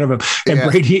know, in front of him. And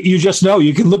Brady, you just know,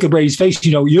 you can look at Brady's face,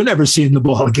 you know, you're never seeing the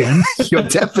ball again. You're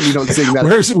definitely not seeing that.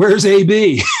 Where's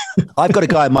AB? I've got a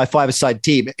guy in my five-a-side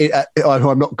team who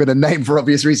I'm not going to name for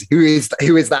obvious reasons.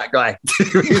 Who is that guy?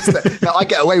 Now, I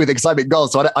get away with exciting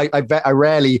goals, so I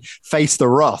rarely face the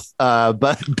wrath.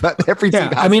 But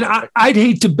everything. Yeah, I mean, I'd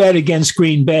hate to bet against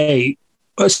Green Bay,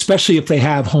 especially if they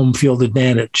have home field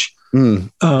advantage.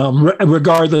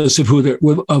 Regardless of who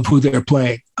they're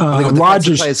playing.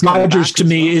 Rodgers to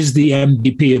me is the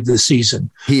MVP of the season.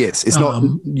 He is. It's not.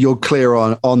 You're clear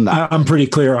on that. I'm pretty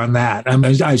clear on that. I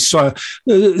mean, I saw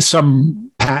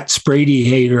some Pat Brady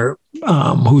hater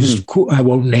who's I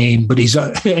won't name, but he's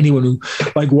anyone who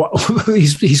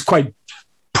he's quite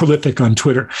prolific on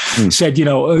Twitter, said, you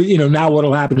know, now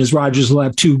what'll happen is Rodgers will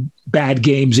have 2 bad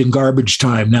games in garbage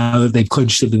time now that they've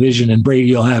clinched the division, and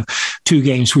Brady will have 2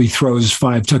 games where he throws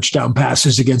 5 touchdown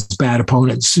passes against bad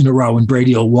opponents in a row, and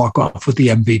Brady will walk off with the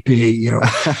MVP, you know,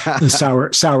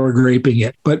 sour graping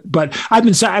it. But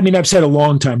I've said a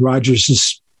long time,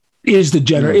 Rodgers is the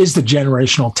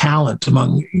generational talent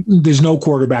there's no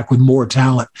quarterback with more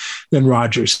talent than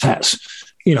Rodgers has.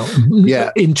 You know,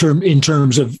 in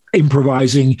terms of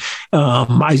improvising,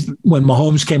 when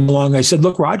Mahomes came along, I said,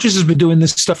 look, Rodgers has been doing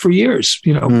this stuff for years.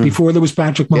 You know, before there was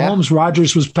Patrick Mahomes,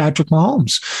 Rodgers was Patrick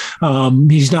Mahomes.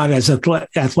 He's not as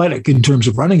athletic in terms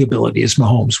of running ability as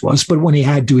Mahomes was, but when he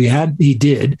had to, he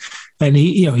did. And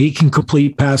he can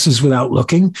complete passes without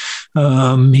looking.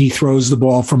 He throws the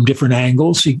ball from different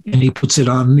angles, and he puts it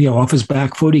on, you know, off his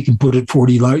back foot. He can put it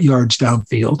 40 yards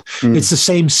downfield. It's the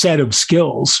same set of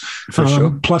skills. For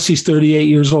sure. Plus, he's 38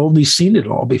 years old. He's seen it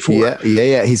all before.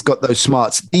 Yeah. He's got those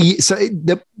smarts. So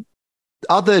the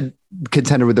other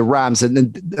contender with the Rams,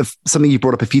 and something you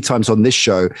brought up a few times on this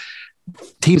show,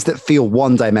 teams that feel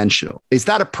one-dimensional. Is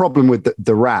that a problem with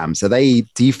the Rams? Do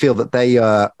you feel that they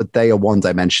are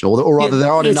one-dimensional, or rather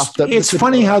there aren't enough? It's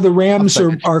funny how the Rams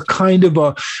are kind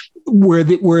of where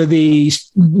the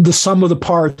sum of the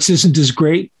parts isn't as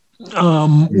great.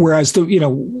 Whereas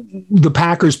the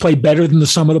Packers play better than the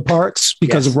sum of the parts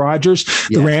because of Rodgers.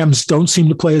 The Rams don't seem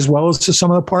to play as well as the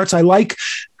sum of the parts. I like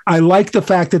the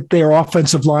fact that their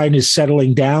offensive line is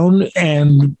settling down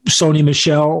and Sony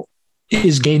Michel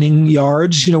is gaining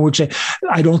yards, you know, which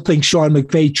I don't think Sean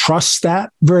McVay trusts that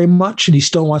very much, and he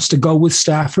still wants to go with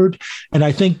Stafford. And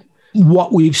I think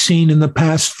what we've seen in the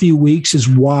past few weeks is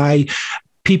why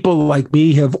people like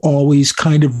me have always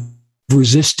kind of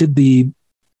resisted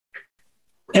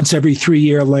it's every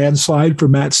 3-year landslide for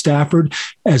Matt Stafford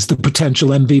as the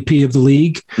potential MVP of the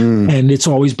league. And it's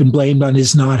always been blamed on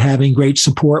his not having great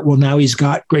support. Well, now he's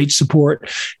got great support,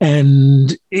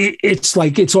 and it's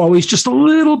like, it's always just a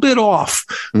little bit off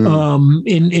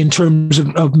in terms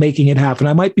of making it happen.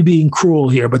 I might be being cruel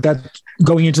here, but that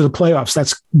going into the playoffs,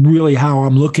 that's really how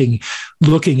I'm looking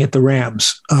at the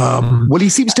Rams. Well, he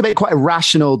seems to make quite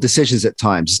irrational decisions at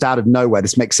times, just out of nowhere.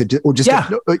 This makes it, or just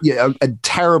a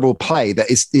terrible play that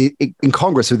is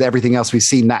incongruous with everything else we've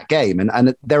seen that game.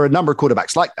 And there are a number of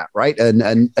quarterbacks like that, right?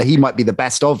 And he might be the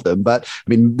best of them, but I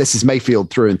mean, this is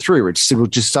Mayfield through and through. It will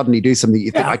just suddenly do something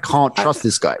you think, I can't trust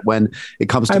this guy when it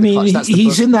comes to the clutch.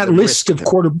 He's in that list of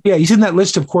he's in that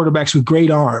list of quarterbacks with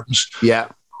great arms. Yeah.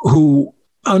 Who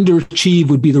underachieve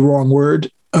would be the wrong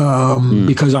word,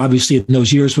 because obviously in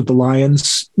those years with the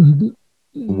Lions,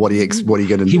 what are you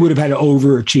going to do? He would have had to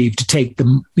overachieve to take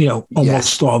them, you know,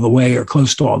 almost all the way or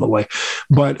close to all the way.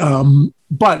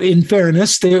 But in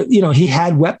fairness, he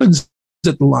had weapons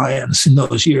at the Lions in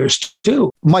those years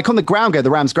too. Mike, on the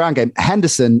Rams ground game,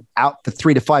 Henderson out for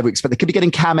 3 to 5 weeks, but they could be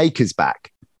getting Cam Akers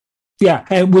back. Yeah,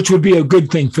 and which would be a good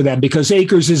thing for them because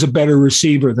Akers is a better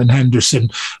receiver than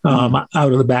Henderson out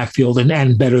of the backfield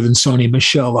and better than Sony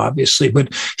Michel, obviously.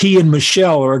 But he and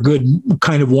Michel are a good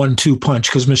kind of 1-2 punch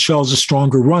because Michel's a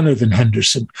stronger runner than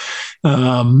Henderson.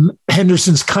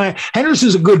 Henderson's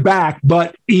a good back,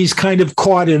 but he's kind of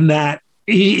caught in that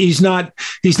he's not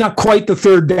quite the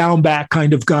third down back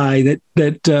kind of guy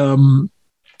that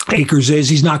Akers is.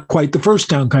 He's not quite the first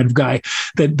down kind of guy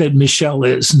that Michel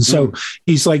is. And so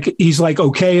he's like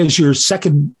okay as your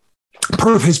second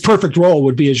his perfect role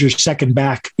would be as your second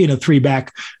back,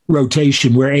 3-back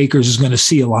rotation where Akers is going to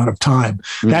see a lot of time.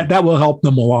 That will help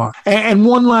them a lot. And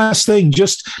one last thing,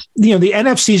 just, the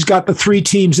NFC's got the 3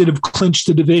 teams that have clinched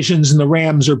the divisions, and the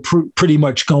Rams are pretty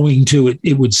much going to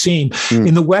it would seem.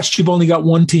 In the West, you've only got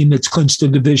one team that's clinched the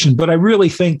division, but I really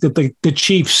think that the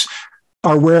Chiefs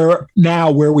are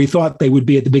where we thought they would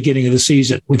be at the beginning of the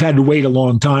season. We've had to wait a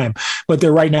long time, but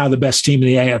they're right now the best team in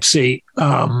the AFC.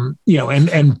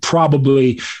 And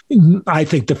probably, I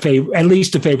think at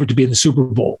least the favorite to be in the Super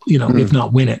Bowl, if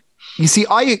not win it. You see,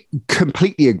 I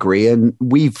completely agree. And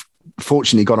we've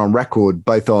fortunately gone on record,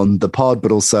 both on the pod,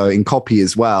 but also in copy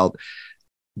as well,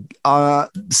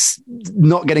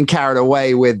 not getting carried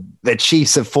away with the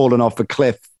Chiefs have fallen off a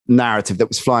cliff narrative that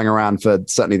was flying around for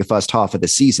certainly the first half of the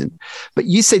season. But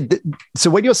you said, so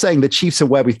when you're saying the Chiefs are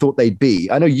where we thought they'd be,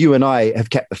 I know you and I have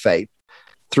kept the faith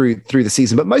through the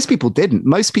season, but most people didn't.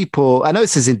 Most people, I know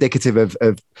this is indicative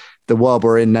of the world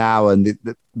we're in now and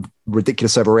the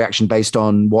ridiculous overreaction based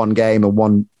on one game and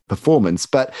one performance,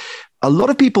 but a lot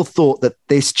of people thought that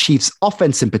this Chiefs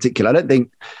offense in particular, I don't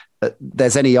think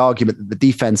there's any argument that the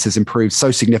defense has improved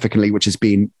so significantly, which has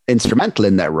been instrumental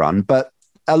in their run, but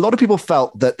a lot of people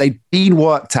felt that they'd been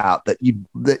worked out, that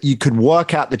you could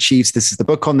work out the Chiefs. This is the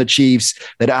book on the Chiefs.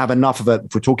 They don't have enough of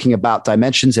if we're talking about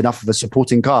dimensions, enough of a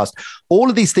supporting cast.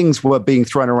 All of these things were being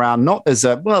thrown around, not as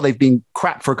they've been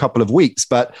crap for a couple of weeks,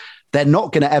 but they're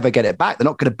not going to ever get it back. They're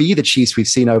not going to be the Chiefs we've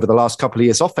seen over the last couple of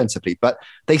years offensively, but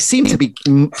they seem to be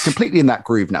completely in that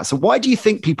groove now. So why do you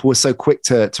think people were so quick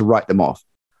to write them off?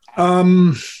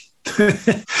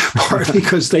 Partly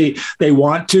because they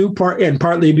want to, and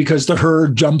partly because the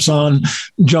herd jumps on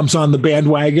the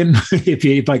bandwagon.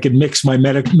 if I can mix my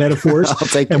metaphors, I'll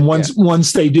take and it,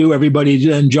 once they do, everybody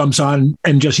then jumps on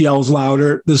and just yells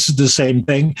louder. This is the same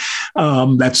thing.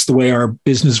 That's the way our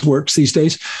business works these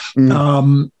days.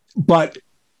 But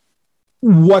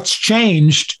what's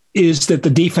changed is that the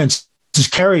defense is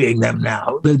carrying them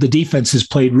now. The defense has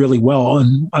played really well,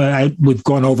 and we've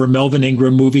gone over Melvin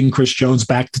Ingram moving Chris Jones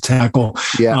back to tackle.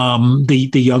 Yeah. The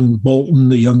young Bolton,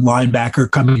 the young linebacker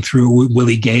coming through,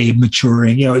 Willie Gay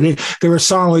maturing. They're a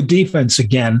solid defense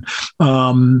again.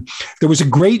 There was a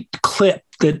great clip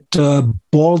that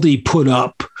Baldy put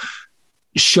up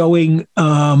showing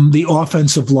the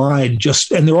offensive line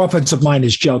and their offensive line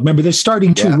is gelled. Remember, they're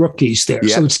starting 2 rookies there,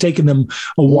 so it's taken them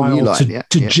a while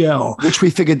to gel. Which we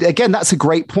figured, again, that's a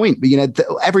great point.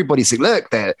 Everybody's saying, look,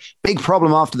 their big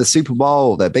problem after the Super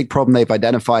Bowl, their big problem they've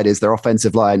identified is their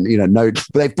offensive line.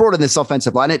 They've brought in this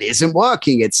offensive line. It isn't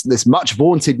working. It's this much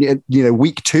vaunted,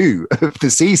 week 2 of the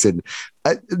season.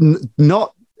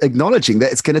 Not acknowledging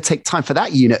that it's going to take time for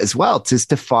that unit as well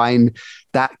to find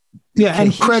that. Yeah,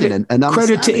 and credit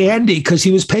to Andy because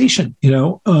he was patient,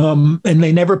 and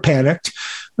they never panicked.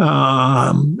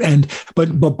 But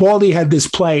Baldy had this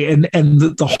play, and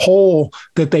the hole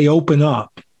that they open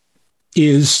up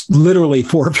is literally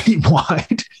 4 feet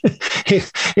wide.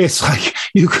 It's like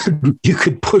you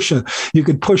could push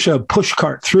a push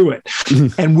cart through it,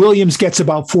 and Williams gets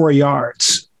about 4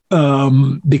 yards.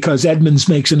 Because Edmonds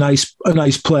makes a nice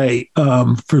play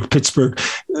for Pittsburgh,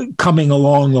 coming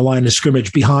along the line of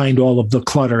scrimmage behind all of the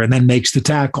clutter, and then makes the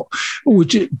tackle.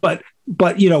 But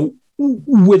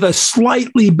with a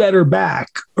slightly better back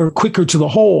or quicker to the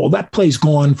hole, that play's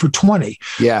gone for 20.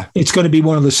 Yeah, it's going to be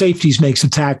one of the safeties makes a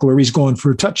tackle, or he's going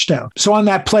for a touchdown. So on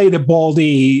that play that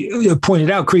Baldy pointed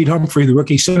out, Creed Humphrey, the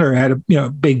rookie center, had a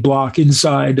big block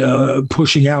inside,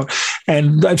 pushing out,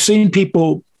 and I've seen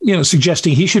people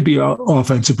suggesting he should be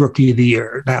offensive rookie of the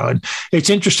year now. And it's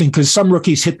interesting because some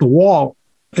rookies hit the wall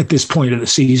at this point of the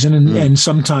season. And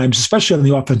sometimes, especially on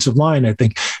the offensive line, I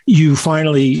think you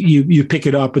finally, you pick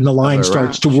it up and the line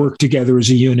starts to work together as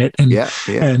a unit. And,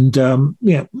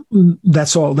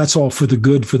 that's all for the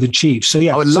good for the Chiefs. So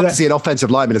I would love to see an offensive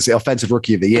lineman as the offensive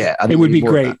rookie of the year. It would be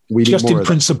great. Just in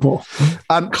principle.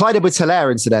 Clyde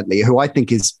Edwards-Helaire, incidentally, who I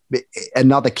think is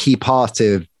another key part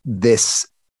of this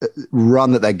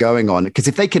run that they're going on, because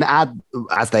if they can add,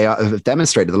 as they have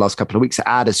demonstrated the last couple of weeks,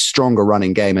 add a stronger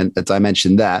running game and a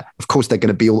dimension there, of course they're going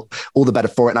to be all the better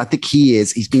for it. And I think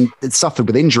he's been suffered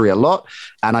with injury a lot,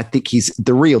 and I think he's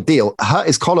the real deal. Hurt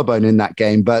his collarbone in that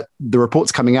game, but the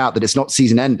reports coming out that it's not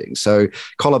season ending, so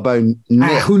collarbone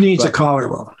who needs a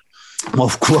collarbone?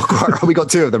 Well, we got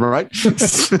two of them, all right?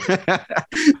 So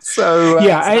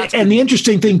and the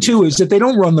interesting thing too is that they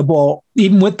don't run the ball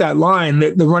even with that line.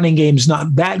 The running game's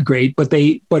not that great, but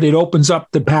it opens up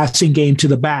the passing game to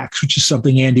the backs, which is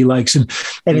something Andy likes, and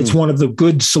it's one of the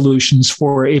good solutions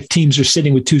for if teams are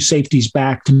sitting with two safeties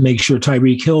back to make sure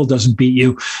Tyreek Hill doesn't beat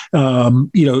you, and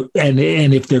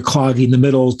if they're clogging the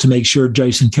middle to make sure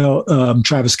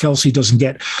Travis Kelce doesn't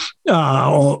get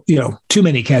too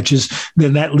many catches,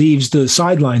 then that leaves the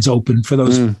sidelines open for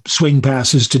those swing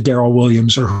passes to Darrell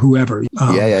Williams or whoever.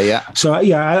 So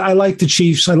I like the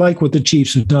Chiefs. I like what the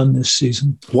Chiefs have done this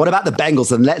season. What about the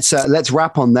Bengals? And let's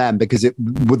wrap on them, because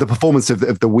with the performance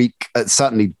of the week,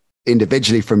 certainly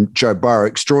individually from Joe Burrow,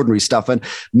 extraordinary stuff, and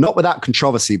not without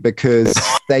controversy, because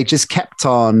they just kept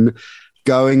on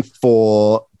going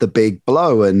for the big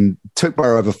blow and took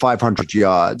Burrow over 500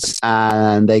 yards,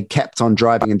 and they kept on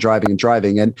driving.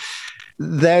 And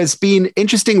there's been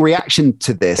interesting reaction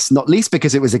to this, not least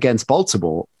because it was against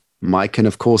Baltimore, Mike. And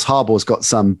of course, Harbaugh's got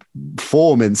some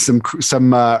form and some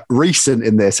recent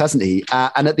in this, hasn't he?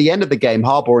 And at the end of the game,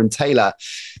 Harbaugh and Taylor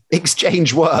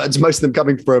exchanged words, most of them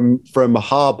coming from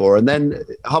Harbaugh. And then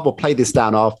Harbaugh played this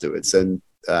down afterwards and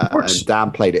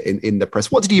downplayed it in the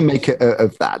press. What did you make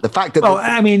of that? The fact that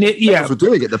were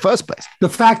doing it in the first place. The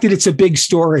fact that it's a big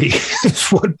story is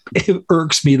what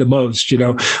irks me the most.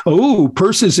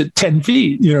 Purses at 10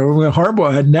 feet.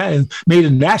 Harbaugh had made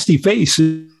a nasty face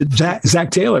at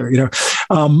Zach Taylor.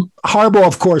 Harbaugh,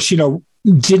 of course,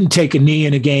 didn't take a knee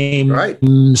in a game, right,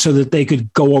 so that they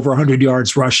could go over 100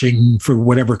 yards rushing for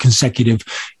whatever consecutive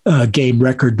game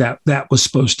record that was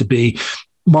supposed to be.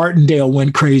 Martindale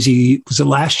went crazy. Was it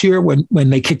last year when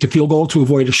they kicked a field goal to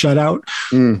avoid a shutout?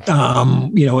 In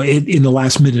the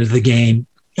last minute of the game.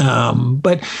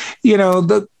 But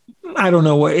I don't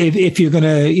know if you're going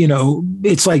to,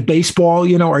 it's like baseball,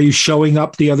 are you showing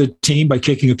up the other team by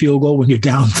kicking a field goal when you're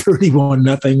down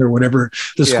 31-0 or whatever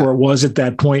the score was at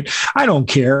that point? I don't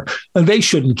care. They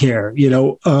shouldn't care.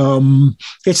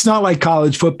 It's not like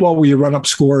college football where you run up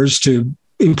scores to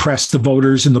impress the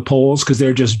voters in the polls because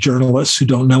they're just journalists who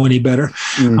don't know any better.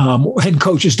 And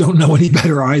coaches don't know any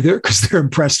better either because they're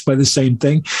impressed by the same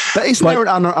thing. But isn't there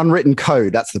an unwritten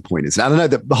code? That's the point, isn't it? I don't know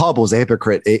that Harbaugh's a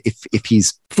hypocrite if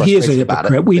he's he is a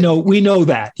hypocrite. We know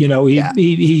that.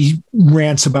 He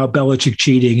rants about Belichick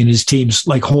cheating and his teams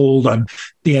hold on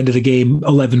the end of the game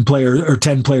 11 players or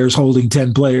 10 players holding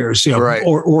 10 players, right,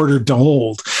 or ordered to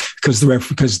hold because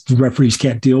the referees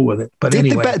can't deal with it. But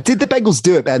anyway, did the Bengals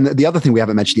do it? And the other thing we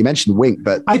haven't mentioned, you mentioned Wink,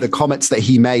 but the comments that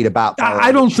he made about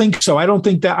I don't think so. I don't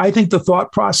think that. I think the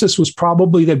thought process was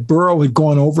probably that Burrow had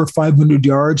gone over 500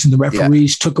 yards and the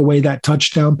referees took away that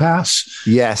touchdown pass.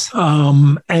 Yes.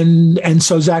 And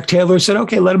so Zach Taylor said,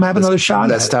 okay, let him have another shot.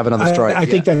 Let's have another strike. I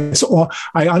think that's all.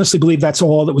 I honestly believe that's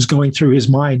all that was going through his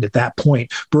mind at that point.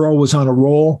 Burrow was on a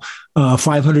roll.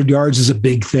 500 yards is a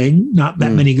big thing. Not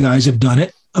that many guys have done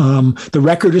it. The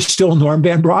record is still Norm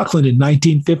Van Brocklin in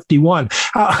 1951.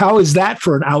 How is that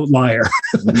for an outlier?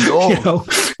 No.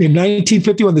 In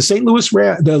 1951,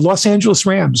 the Los Angeles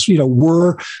Rams,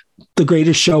 were the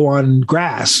greatest show on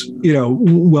grass,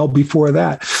 well before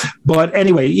that. But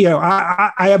anyway,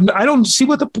 I don't see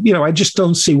what I just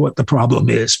don't see what the problem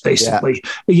is, basically.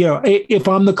 If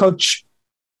I'm the coach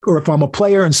or if I'm a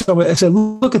player and someone, I said,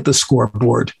 look at the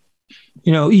scoreboard.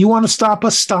 You want to stop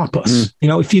us, stop us.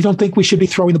 If you don't think we should be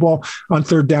throwing the ball on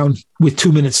third down with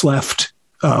 2 minutes left,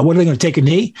 what are they going to take a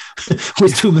knee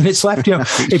with 2 minutes left?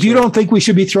 If you don't think we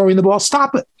should be throwing the ball,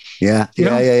 stop it. Yeah.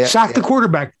 Sack the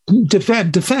quarterback,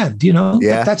 defend.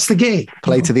 That's the game.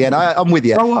 Play to the end. I'm with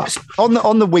you. Grow up.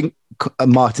 On the Wink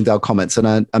Martindale comments,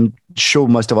 and I'm sure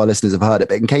most of our listeners have heard it,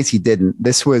 but in case you didn't,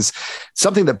 this was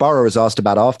something that Burrow was asked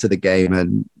about after the game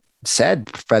and said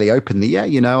fairly openly, I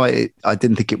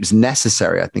didn't think it was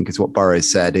necessary, I think is what Burrow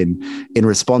said in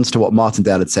response to what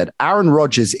Martindale had said. Aaron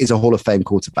Rodgers is a Hall of Fame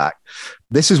quarterback.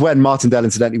 This is when Martindale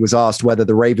incidentally was asked whether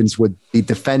the Ravens would be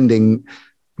defending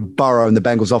Burrow and the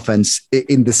Bengals offense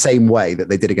in the same way that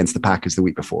they did against the Packers the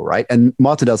week before, right? And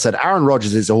Martindale said, Aaron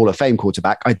Rodgers is a Hall of Fame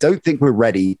quarterback. I don't think we're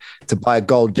ready to buy a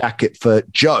gold jacket for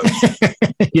Joe.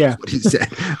 Yeah. What he said.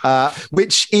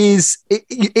 Which is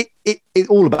it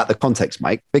all about the context,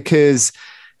 Mike, because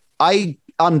I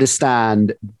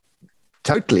understand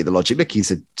totally the logic. Look,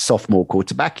 he's a sophomore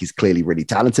quarterback. He's clearly really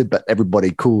talented, but everybody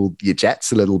cooled your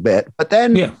jets a little bit. But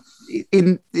then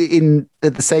in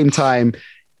at the same time,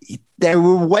 there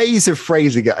were ways of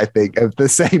phrasing it, I think, of the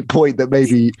same point that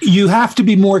maybe you have to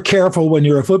be more careful when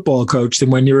you're a football coach than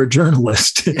when you're a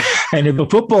journalist. And if a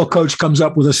football coach comes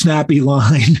up with a snappy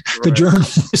line, the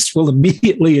journalist will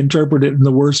immediately interpret it in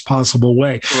the worst possible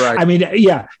way. Right. I mean,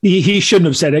 yeah, he shouldn't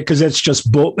have said it because it's just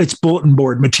it's bulletin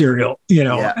board material,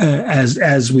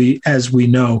 as we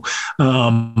know.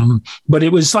 But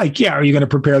it was like, yeah, are you going to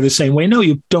prepare the same way? No,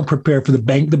 you don't prepare for the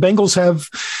Bengals have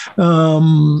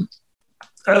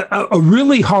a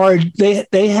really hard.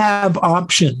 They have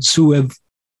options who have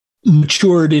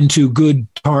matured into good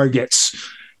targets,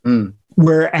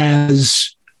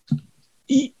 whereas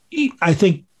I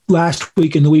think last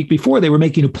week and the week before they were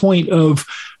making a point of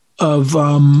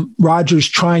Rodgers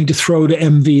trying to throw to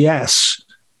MVS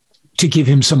to give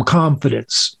him some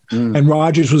confidence, and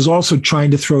Rodgers was also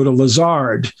trying to throw to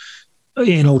Lazard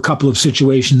in a couple of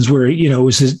situations where,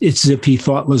 it's as if he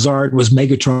thought Lazard was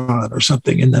Megatron or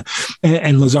something, and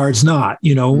Lazard's not.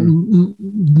 Lazard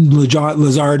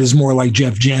is more like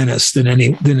Jeff Janis than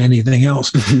anything else,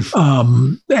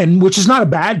 and which is not a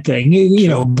bad thing.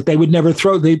 But they would never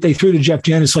throw. They threw to Jeff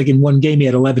Janis like in one game he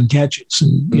had 11 catches,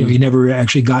 and he never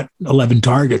actually got 11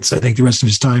 targets. I think the rest of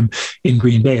his time in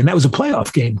Green Bay, and that was a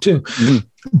playoff game too.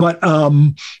 But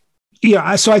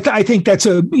yeah, so I think that's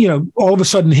all of a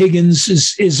sudden Higgins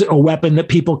is a weapon that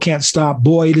people can't stop.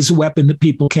 Boyd is a weapon that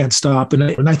people can't stop,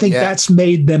 and I think that's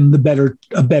made them a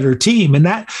better team. And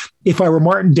that, if I were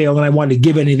Martindale and I wanted to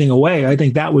give anything away, I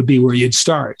think that would be where you'd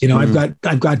start.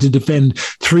 I've got to defend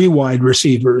 3 wide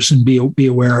receivers and be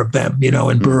aware of them.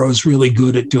 And Burrow's really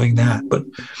good at doing that. But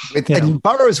and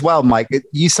Burrow as well, Mike.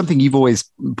 Something you've always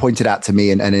pointed out to me,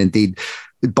 and indeed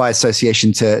by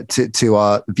association to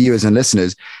our viewers and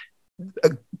listeners.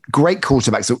 Great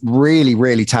quarterbacks, really,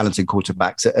 really talented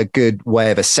quarterbacks. A good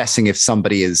way of assessing if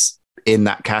somebody is in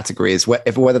that category is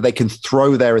whether they can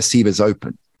throw their receivers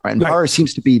open. Right? And Burrow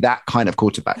seems to be that kind of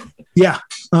quarterback. Yeah.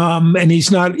 And he's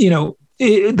not,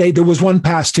 there was one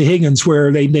pass to Higgins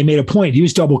where they made a point. He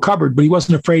was double covered, but he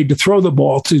wasn't afraid to throw the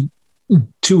ball to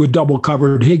a double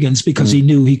covered Higgins because he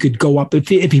knew he could go up. If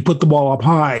he put the ball up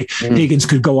high, Higgins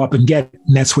could go up and get it.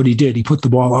 And that's what he did. He put the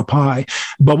ball up high.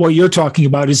 But what you're talking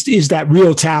about is that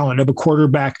real talent of a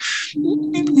quarterback.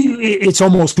 It's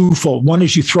almost twofold. One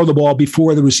is you throw the ball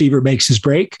before the receiver makes his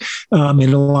break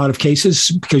in a lot of cases,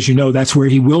 because that's where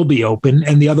he will be open.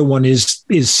 And the other one is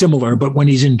similar, but when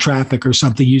he's in traffic or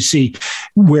something, you see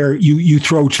where you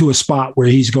throw to a spot where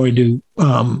he's going to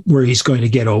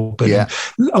get open. Yeah.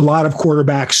 A lot of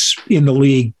quarterbacks in the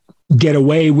league get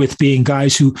away with being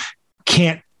guys who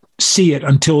can't see it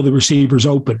until the receiver's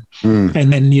open.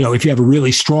 And then, if you have a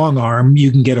really strong arm, you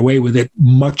can get away with it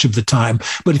much of the time.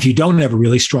 But if you don't have a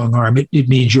really strong arm, it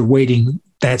means you're waiting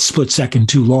that split second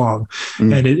too long,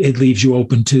 and it leaves you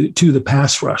open to the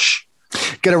pass rush.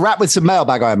 Going to wrap with some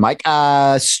mailbag on, Mike.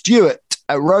 Stuart,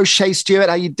 Roche Stewart,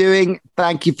 how you doing?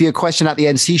 Thank you for your question at the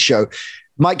NC show.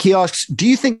 Mike, he asks, do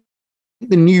you think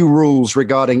the new rules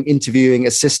regarding interviewing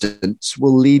assistants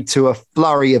will lead to a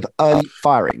flurry of early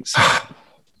firings?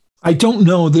 I don't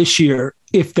know this year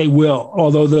if they will,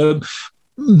 although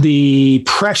the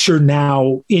pressure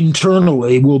now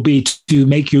internally will be to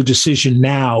make your decision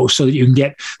now so that you can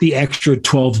get the extra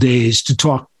 12 days to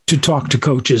talk to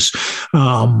coaches,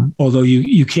 although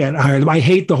you can't hire them. I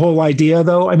hate the whole idea,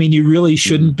 though. I mean, you really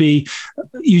shouldn't be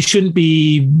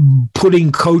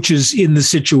putting coaches in the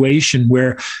situation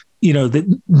where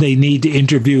that they need to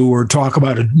interview or talk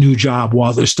about a new job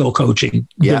while they're still coaching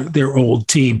their old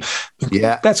team.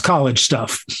 Yeah, that's college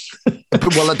stuff.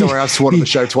 Well, don't worry, I've sworn on the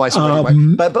show twice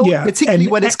already. But particularly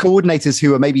when it's coordinators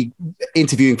who are maybe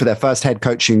interviewing for their first head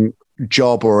coaching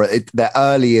job, or they're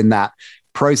early in that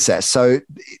process. So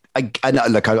I know,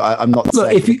 look, I'm not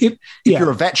saying if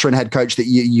you're a veteran head coach that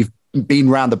you've been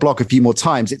around the block a few more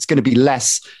times, it's going to be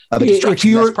less of a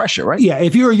distraction, less pressure, right? Yeah.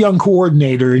 If you're a young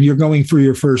coordinator and you're going for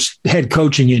your first head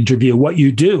coaching interview, what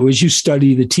you do is you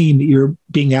study the team that you're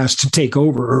being asked to take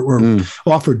over or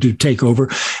offered to take over.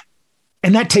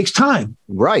 And that takes time.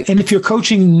 Right. And if you're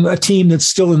coaching a team that's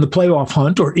still in the playoff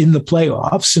hunt or in the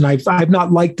playoffs, and I've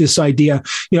not liked this idea,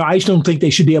 I just don't think they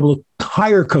should be able to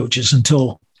hire coaches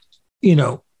until,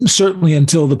 certainly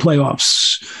until the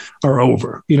playoffs are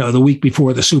over, the week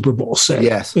before the Super Bowl, say.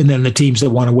 Yes. And then the teams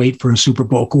that want to wait for a Super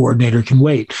Bowl coordinator can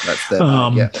wait. That's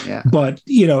the, But,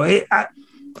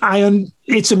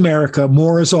 it's America.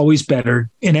 More is always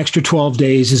better. An extra 12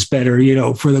 days is better,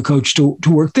 for the coach to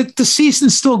work. The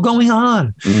season's still going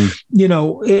on.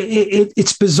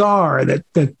 It's bizarre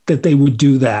that they would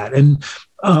do that. And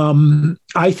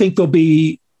I think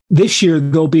this year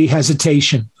there'll be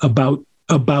hesitation about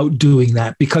doing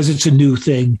that because it's a new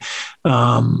thing.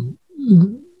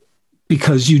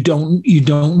 because you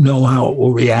don't know how it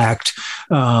will react.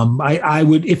 I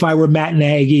would, if I were Matt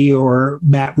Nagy or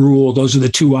Matt Rule, those are the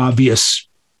two obvious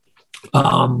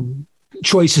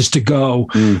choices to go.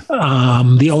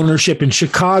 The ownership in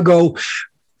Chicago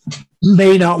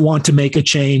may not want to make a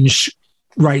change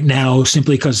right now,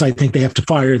 simply because I think they have to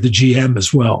fire the GM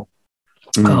as well.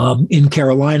 In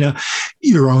Carolina,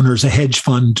 your owner's a hedge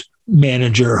fund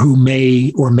manager who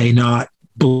may or may not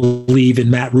believe in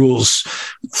Matt Rule's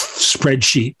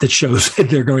spreadsheet that shows that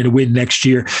they're going to win next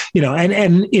year.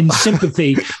 And in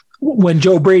sympathy, when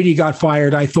Joe Brady got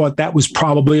fired, I thought that was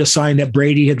probably a sign that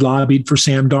Brady had lobbied for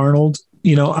Sam Darnold.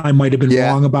 I might have been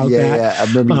wrong about that. Yeah, I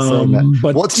remember you saying that.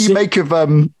 But what do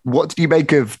you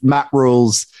make of Matt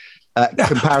Rule's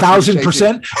comparison?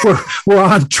 1,000%. We're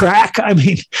on track. I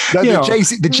mean, the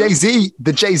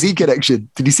Jay-Z connection.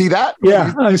 Did you see that?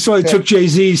 Yeah, I saw it took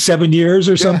Jay-Z 7 years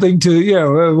or something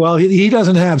to, well, he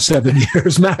doesn't have 7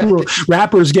 years.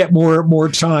 Rappers get more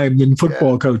time than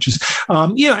football coaches.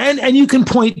 And you can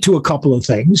point to a couple of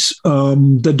things.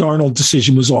 The Darnold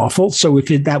decision was awful. So if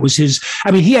that was his,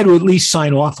 he had to at least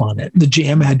sign off on it. The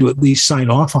GM had to at least sign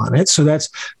off on it. So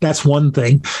that's one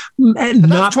thing. And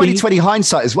not 2020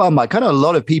 hindsight as well, Mike. I know a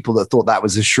lot of people that thought that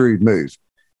was a shrewd move.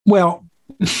 Well,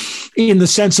 in the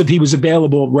sense that he was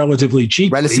available relatively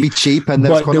cheap, and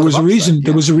but there was a reason.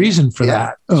 There was a reason for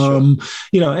that. Sure.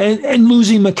 And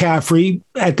losing McCaffrey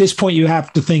at this point, you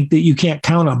have to think that you can't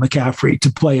count on McCaffrey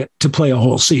to play a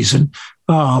whole season.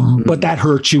 But that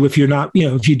hurts you if you're not,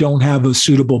 if you don't have a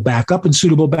suitable backup, and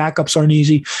suitable backups aren't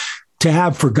easy to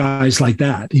have for guys like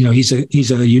that. He's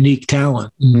a unique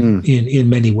talent in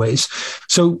many ways.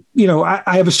 So, I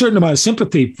have a certain amount of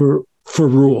sympathy for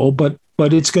Rule, but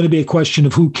it's going to be a question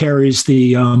of who carries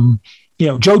the,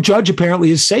 Joe Judge apparently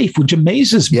is safe, which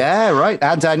amazes me. Yeah, right.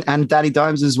 And Danny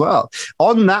Dimes as well.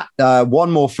 On that,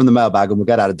 one more from the mailbag, and we'll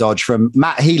get out of Dodge, from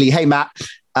Matt Healy. Hey, Matt.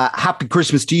 Happy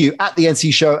Christmas to you. At the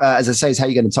NC show, as I say, is how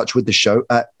you get in touch with the show.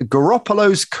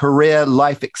 Garoppolo's career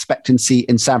life expectancy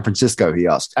in San Francisco, he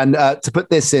asked. And to put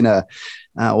this in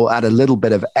we'll add a little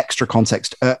bit of extra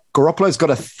context. Garoppolo's got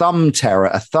a thumb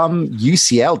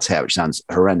UCL tear, which sounds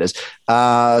horrendous.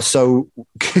 So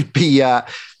could be out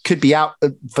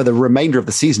for the remainder of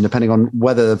the season, depending on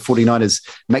whether the 49ers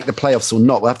make the playoffs or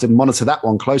not. We'll have to monitor that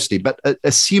one closely. But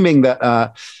assuming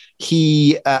that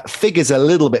he figures a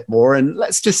little bit more, and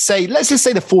let's just say the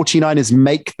 49ers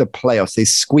make the playoffs. They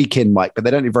squeak in, Mike, but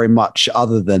they don't do very much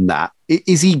other than that.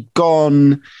 Is he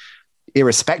gone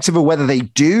irrespective of whether they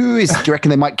do? Do you reckon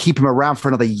they might keep him around for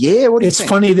another year? What do you think? It's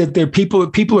funny that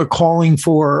people are calling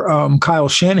for Kyle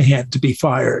Shanahan to be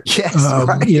fired. Yes,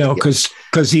 right.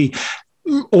 Because he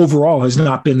overall has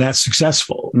not been that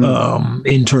successful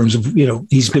in terms of,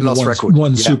 he's been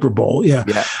one Super Bowl. Yeah.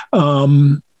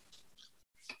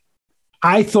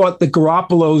 I thought that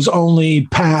Garoppolo's only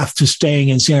path to staying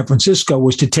in San Francisco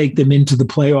was to take them into the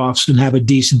playoffs and have a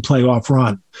decent playoff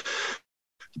run.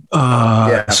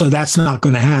 So that's not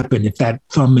going to happen if that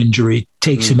thumb injury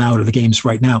takes him out of the games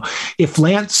right now.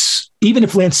 Even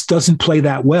if Lance doesn't play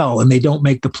that well and they don't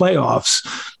make the playoffs,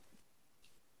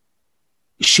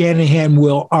 Shanahan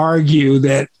will argue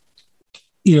that,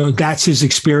 that's his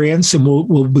experience, and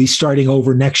we'll be starting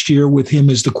over next year with him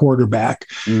as the quarterback.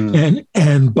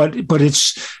 But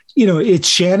it's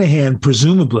Shanahan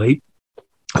presumably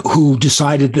who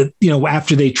decided that,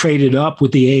 after they traded up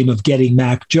with the aim of getting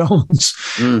Mac Jones,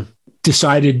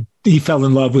 decided he fell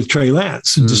in love with Trey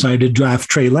Lance and decided to draft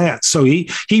Trey Lance. So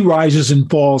he rises and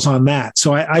falls on that.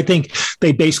 So I think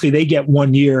they get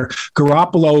 1 year.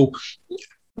 Garoppolo,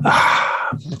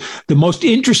 the most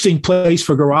interesting place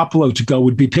for Garoppolo to go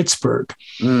would be Pittsburgh.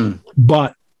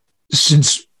 But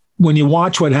since when you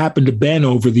watch what happened to Ben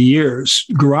over the years,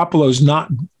 Garoppolo's not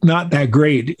that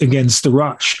great against the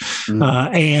rush.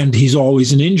 And he's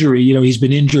always an injury. He's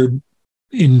been injured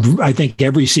in, I think,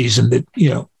 every season that,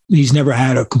 he's never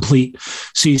had a complete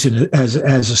season as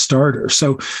a starter.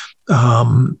 So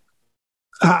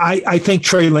I think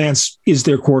Trey Lance is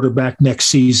their quarterback next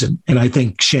season. And I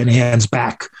think Shanahan's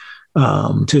back.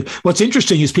 What's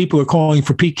interesting is people are calling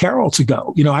for Pete Carroll to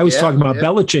go. I was talking about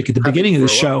Belichick at the beginning of the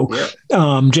show.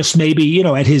 Just maybe,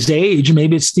 at his age,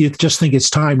 maybe you just think it's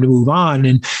time to move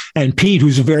on. And Pete,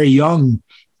 who's a very young,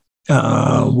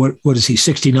 what is he,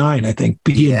 69, I think.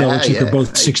 He and Belichick are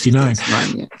both 69.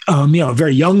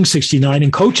 Very young 69,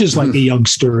 and coaches like a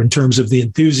youngster in terms of the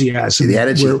enthusiasm. The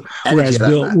energy.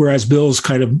 Whereas Bill's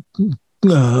kind of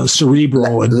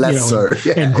cerebral and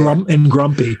and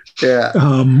grumpy.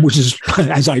 Yeah, which is,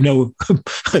 as I know,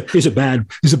 is a bad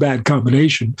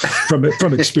combination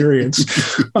from experience.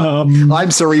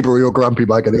 I'm cerebral, you're grumpy,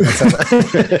 Mike. I think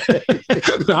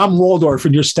that's I'm Waldorf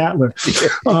and you're Statler.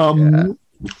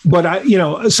 But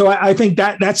I think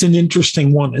that's an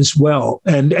interesting one as well.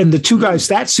 And the two guys,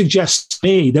 that suggests to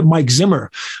me that Mike Zimmer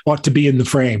ought to be in the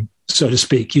frame, so to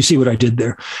speak. You see what I did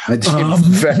there? I did.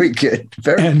 Very good.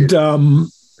 Very good.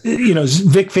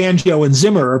 Vic Fangio and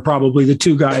Zimmer are probably the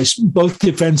two guys, both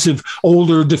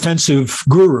older defensive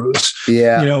gurus.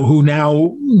 Yeah. Who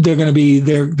now they're going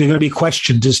to be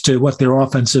questioned as to what their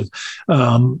offensive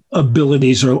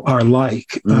abilities are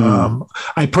like.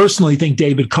 I personally think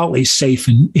David Culley's safe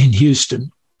in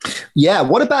Houston. Yeah.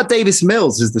 What about Davis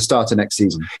Mills as the starter next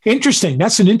season? Interesting.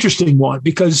 That's an interesting one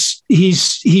because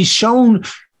he's shown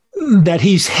that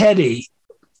he's heady.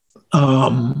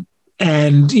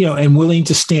 And willing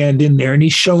to stand in there. And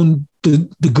he's shown the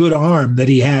good arm that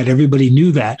he had. Everybody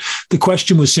knew that. The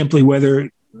question was simply whether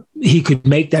he could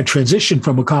make that transition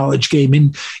from a college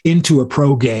game into a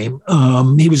pro game.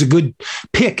 He was a good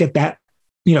pick at that,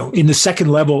 in the second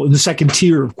level, in the second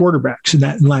tier of quarterbacks in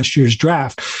last year's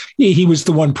draft. He was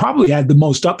the one probably had the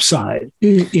most upside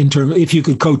in terms if you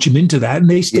could coach him into that. And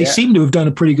they seem to have done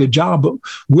a pretty good job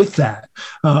with that.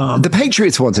 The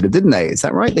Patriots wanted him, didn't they? Is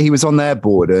that right? That he was on their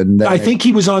board, and I think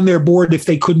he was on their board if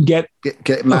they couldn't get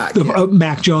Mac,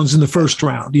 Mac Jones in the first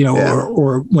round,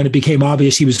 or when it became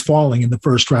obvious he was falling in the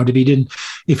first round if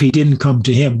he didn't come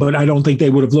to him. But I don't think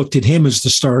they would have looked at him as the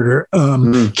starter.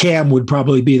 Cam would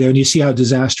probably be there, and you see how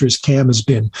disastrous Cam has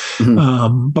been.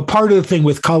 But part of the thing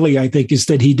with Culley, I think, is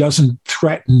that he doesn't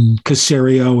threaten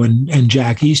Caserio and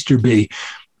Jack Easterby,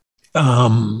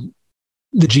 the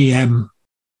GM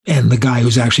and the guy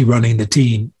who's actually running the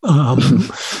team. So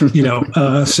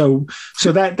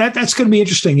that's going to be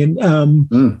interesting.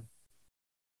 And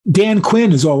Dan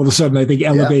Quinn has all of a sudden, I think,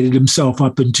 elevated himself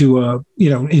up into a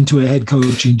head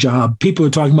coaching job. People are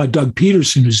talking about Doug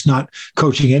Peterson, who's not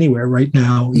coaching anywhere right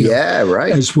now.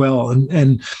 Right. As well.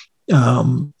 And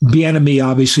Bieniemy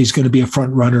obviously is going to be a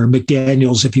front runner.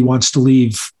 McDaniels, if he wants to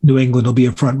leave New England, will be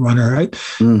a front runner. Right?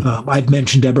 I've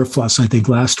mentioned Eberflus, I think,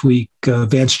 last week.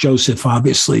 Vance Joseph,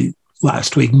 obviously,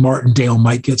 last week. Martindale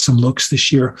might get some looks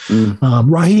this year.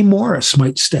 Raheem Morris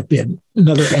might step in,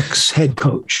 another ex-head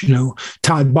coach.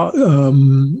 Todd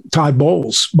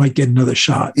Bowles might get another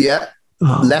shot. Yeah.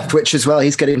 Leftwich as well.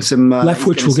 He's getting some.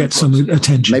 Leftwich will get some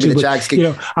attention. Maybe the Jags.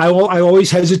 I always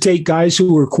hesitate guys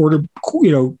who are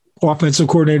offensive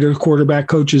coordinator, quarterback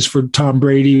coaches for Tom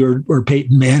Brady or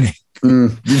Peyton Manning.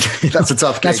 That's a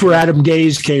tough game. That's where Adam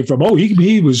Gase came from. Oh,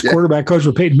 he was quarterback coach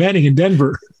for Peyton Manning in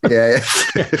Denver. Yeah.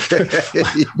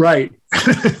 Right.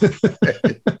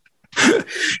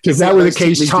 If that were the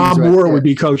case, Tom Moore would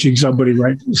be coaching somebody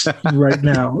right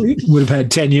now. He would have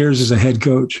had 10 years as a head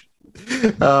coach.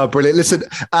 Brilliant. Listen,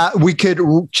 we could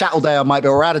chat all day on Mike,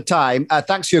 but we're out of time.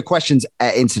 Thanks for your questions,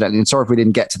 incidentally, and sorry if we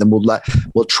didn't get to them.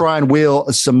 We'll try and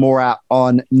wheel some more out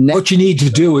on next. What you need to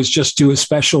do is just do a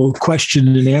special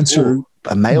question and answer.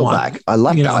 A mailbag. I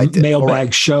like that idea.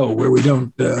 Mailbag show where we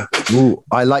don't.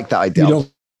 I like that idea. We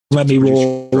don't let me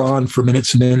roll on for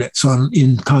minutes and minutes on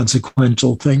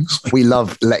inconsequential things. We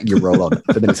love letting you roll on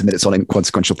for minutes and minutes on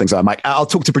inconsequential things. I'm like, I'll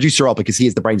talk to producer Al because he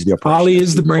is the brains of the operation. Ali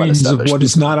is the brains of what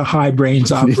is not a high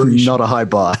brains operation. Not a high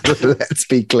bar. Let's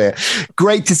be clear.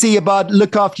 Great to see you, bud.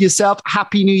 Look after yourself.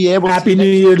 Happy New Year. Happy New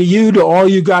Year to you, to all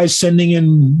you guys sending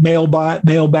in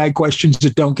mailbag questions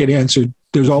that don't get answered.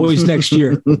 There's always next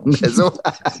year.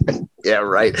 Yeah,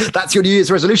 right. That's your New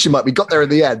Year's resolution, Mike. We got there in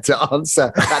the end to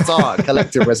answer. That's our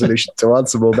collective resolution, to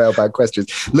answer more mailbag questions.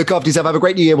 Look after yourself. Have a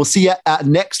great New Year. We'll see you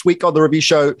next week on the review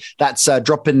show. That's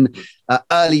dropping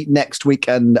early next week.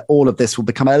 And all of this will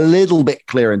become a little bit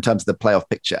clearer in terms of the playoff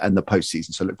picture and the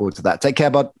postseason. So look forward to that. Take care,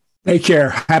 bud. Take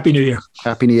care. Happy New Year.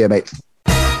 Happy New Year, mate.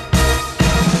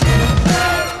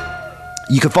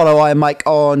 You can follow I and Mike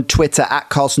on Twitter at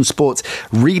Carlson Sports.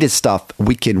 Read his stuff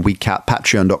week in, week out.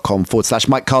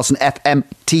 Patreon.com/Mike Carlson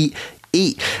FMTE.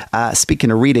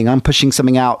 Speaking of reading, I'm pushing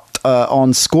something out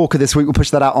on Squawka this week. We'll push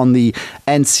that out on the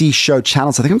NC Show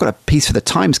channel. So I think I've got a piece for the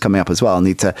Times coming up as well. I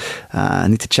need to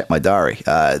check my diary.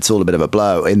 It's all a bit of a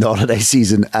blow in the holiday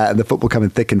season and the football coming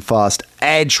thick and fast.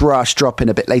 Edge Rush dropping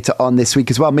a bit later on this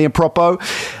week as well. Me and Propo.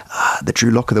 The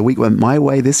Drew Lock of the week went my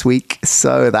way this week.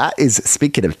 So that is,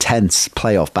 speaking of tense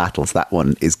playoff battles, that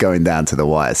one is going down to the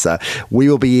wire. So we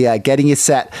will be getting you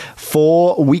set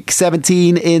for week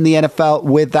 17 in the NFL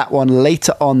with that one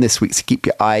later on this week. So keep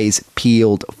your eyes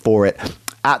peeled for it.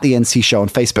 at the NC Show on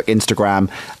Facebook, Instagram,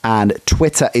 and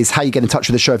Twitter is how you get in touch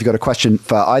with the show if you've got a question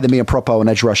for either me and Propo on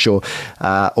Edge Rush or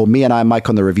me and I and Mike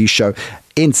on the review show.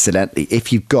 Incidentally,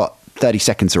 if you've got 30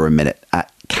 seconds or a minute,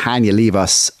 can you leave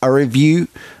us a review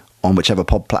on whichever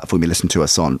pod platform you listen to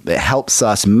us on? It helps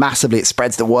us massively. It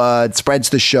spreads the word, spreads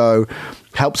the show,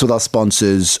 helps with our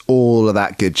sponsors, all of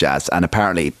that good jazz, and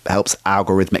apparently helps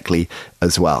algorithmically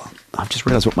as well. I've just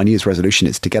realized what my New Year's resolution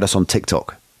is: to get us on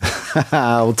TikTok.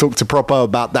 We'll talk to Propo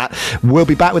about that. We'll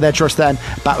be back with Edge Rush then,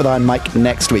 back with Iron Mike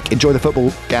next week. Enjoy the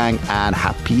football, gang, and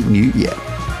Happy New Year.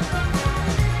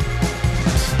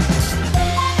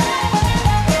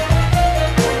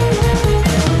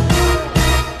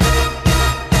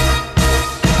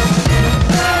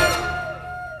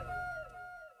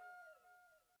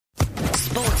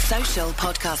 Sports Social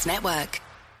Podcast Network.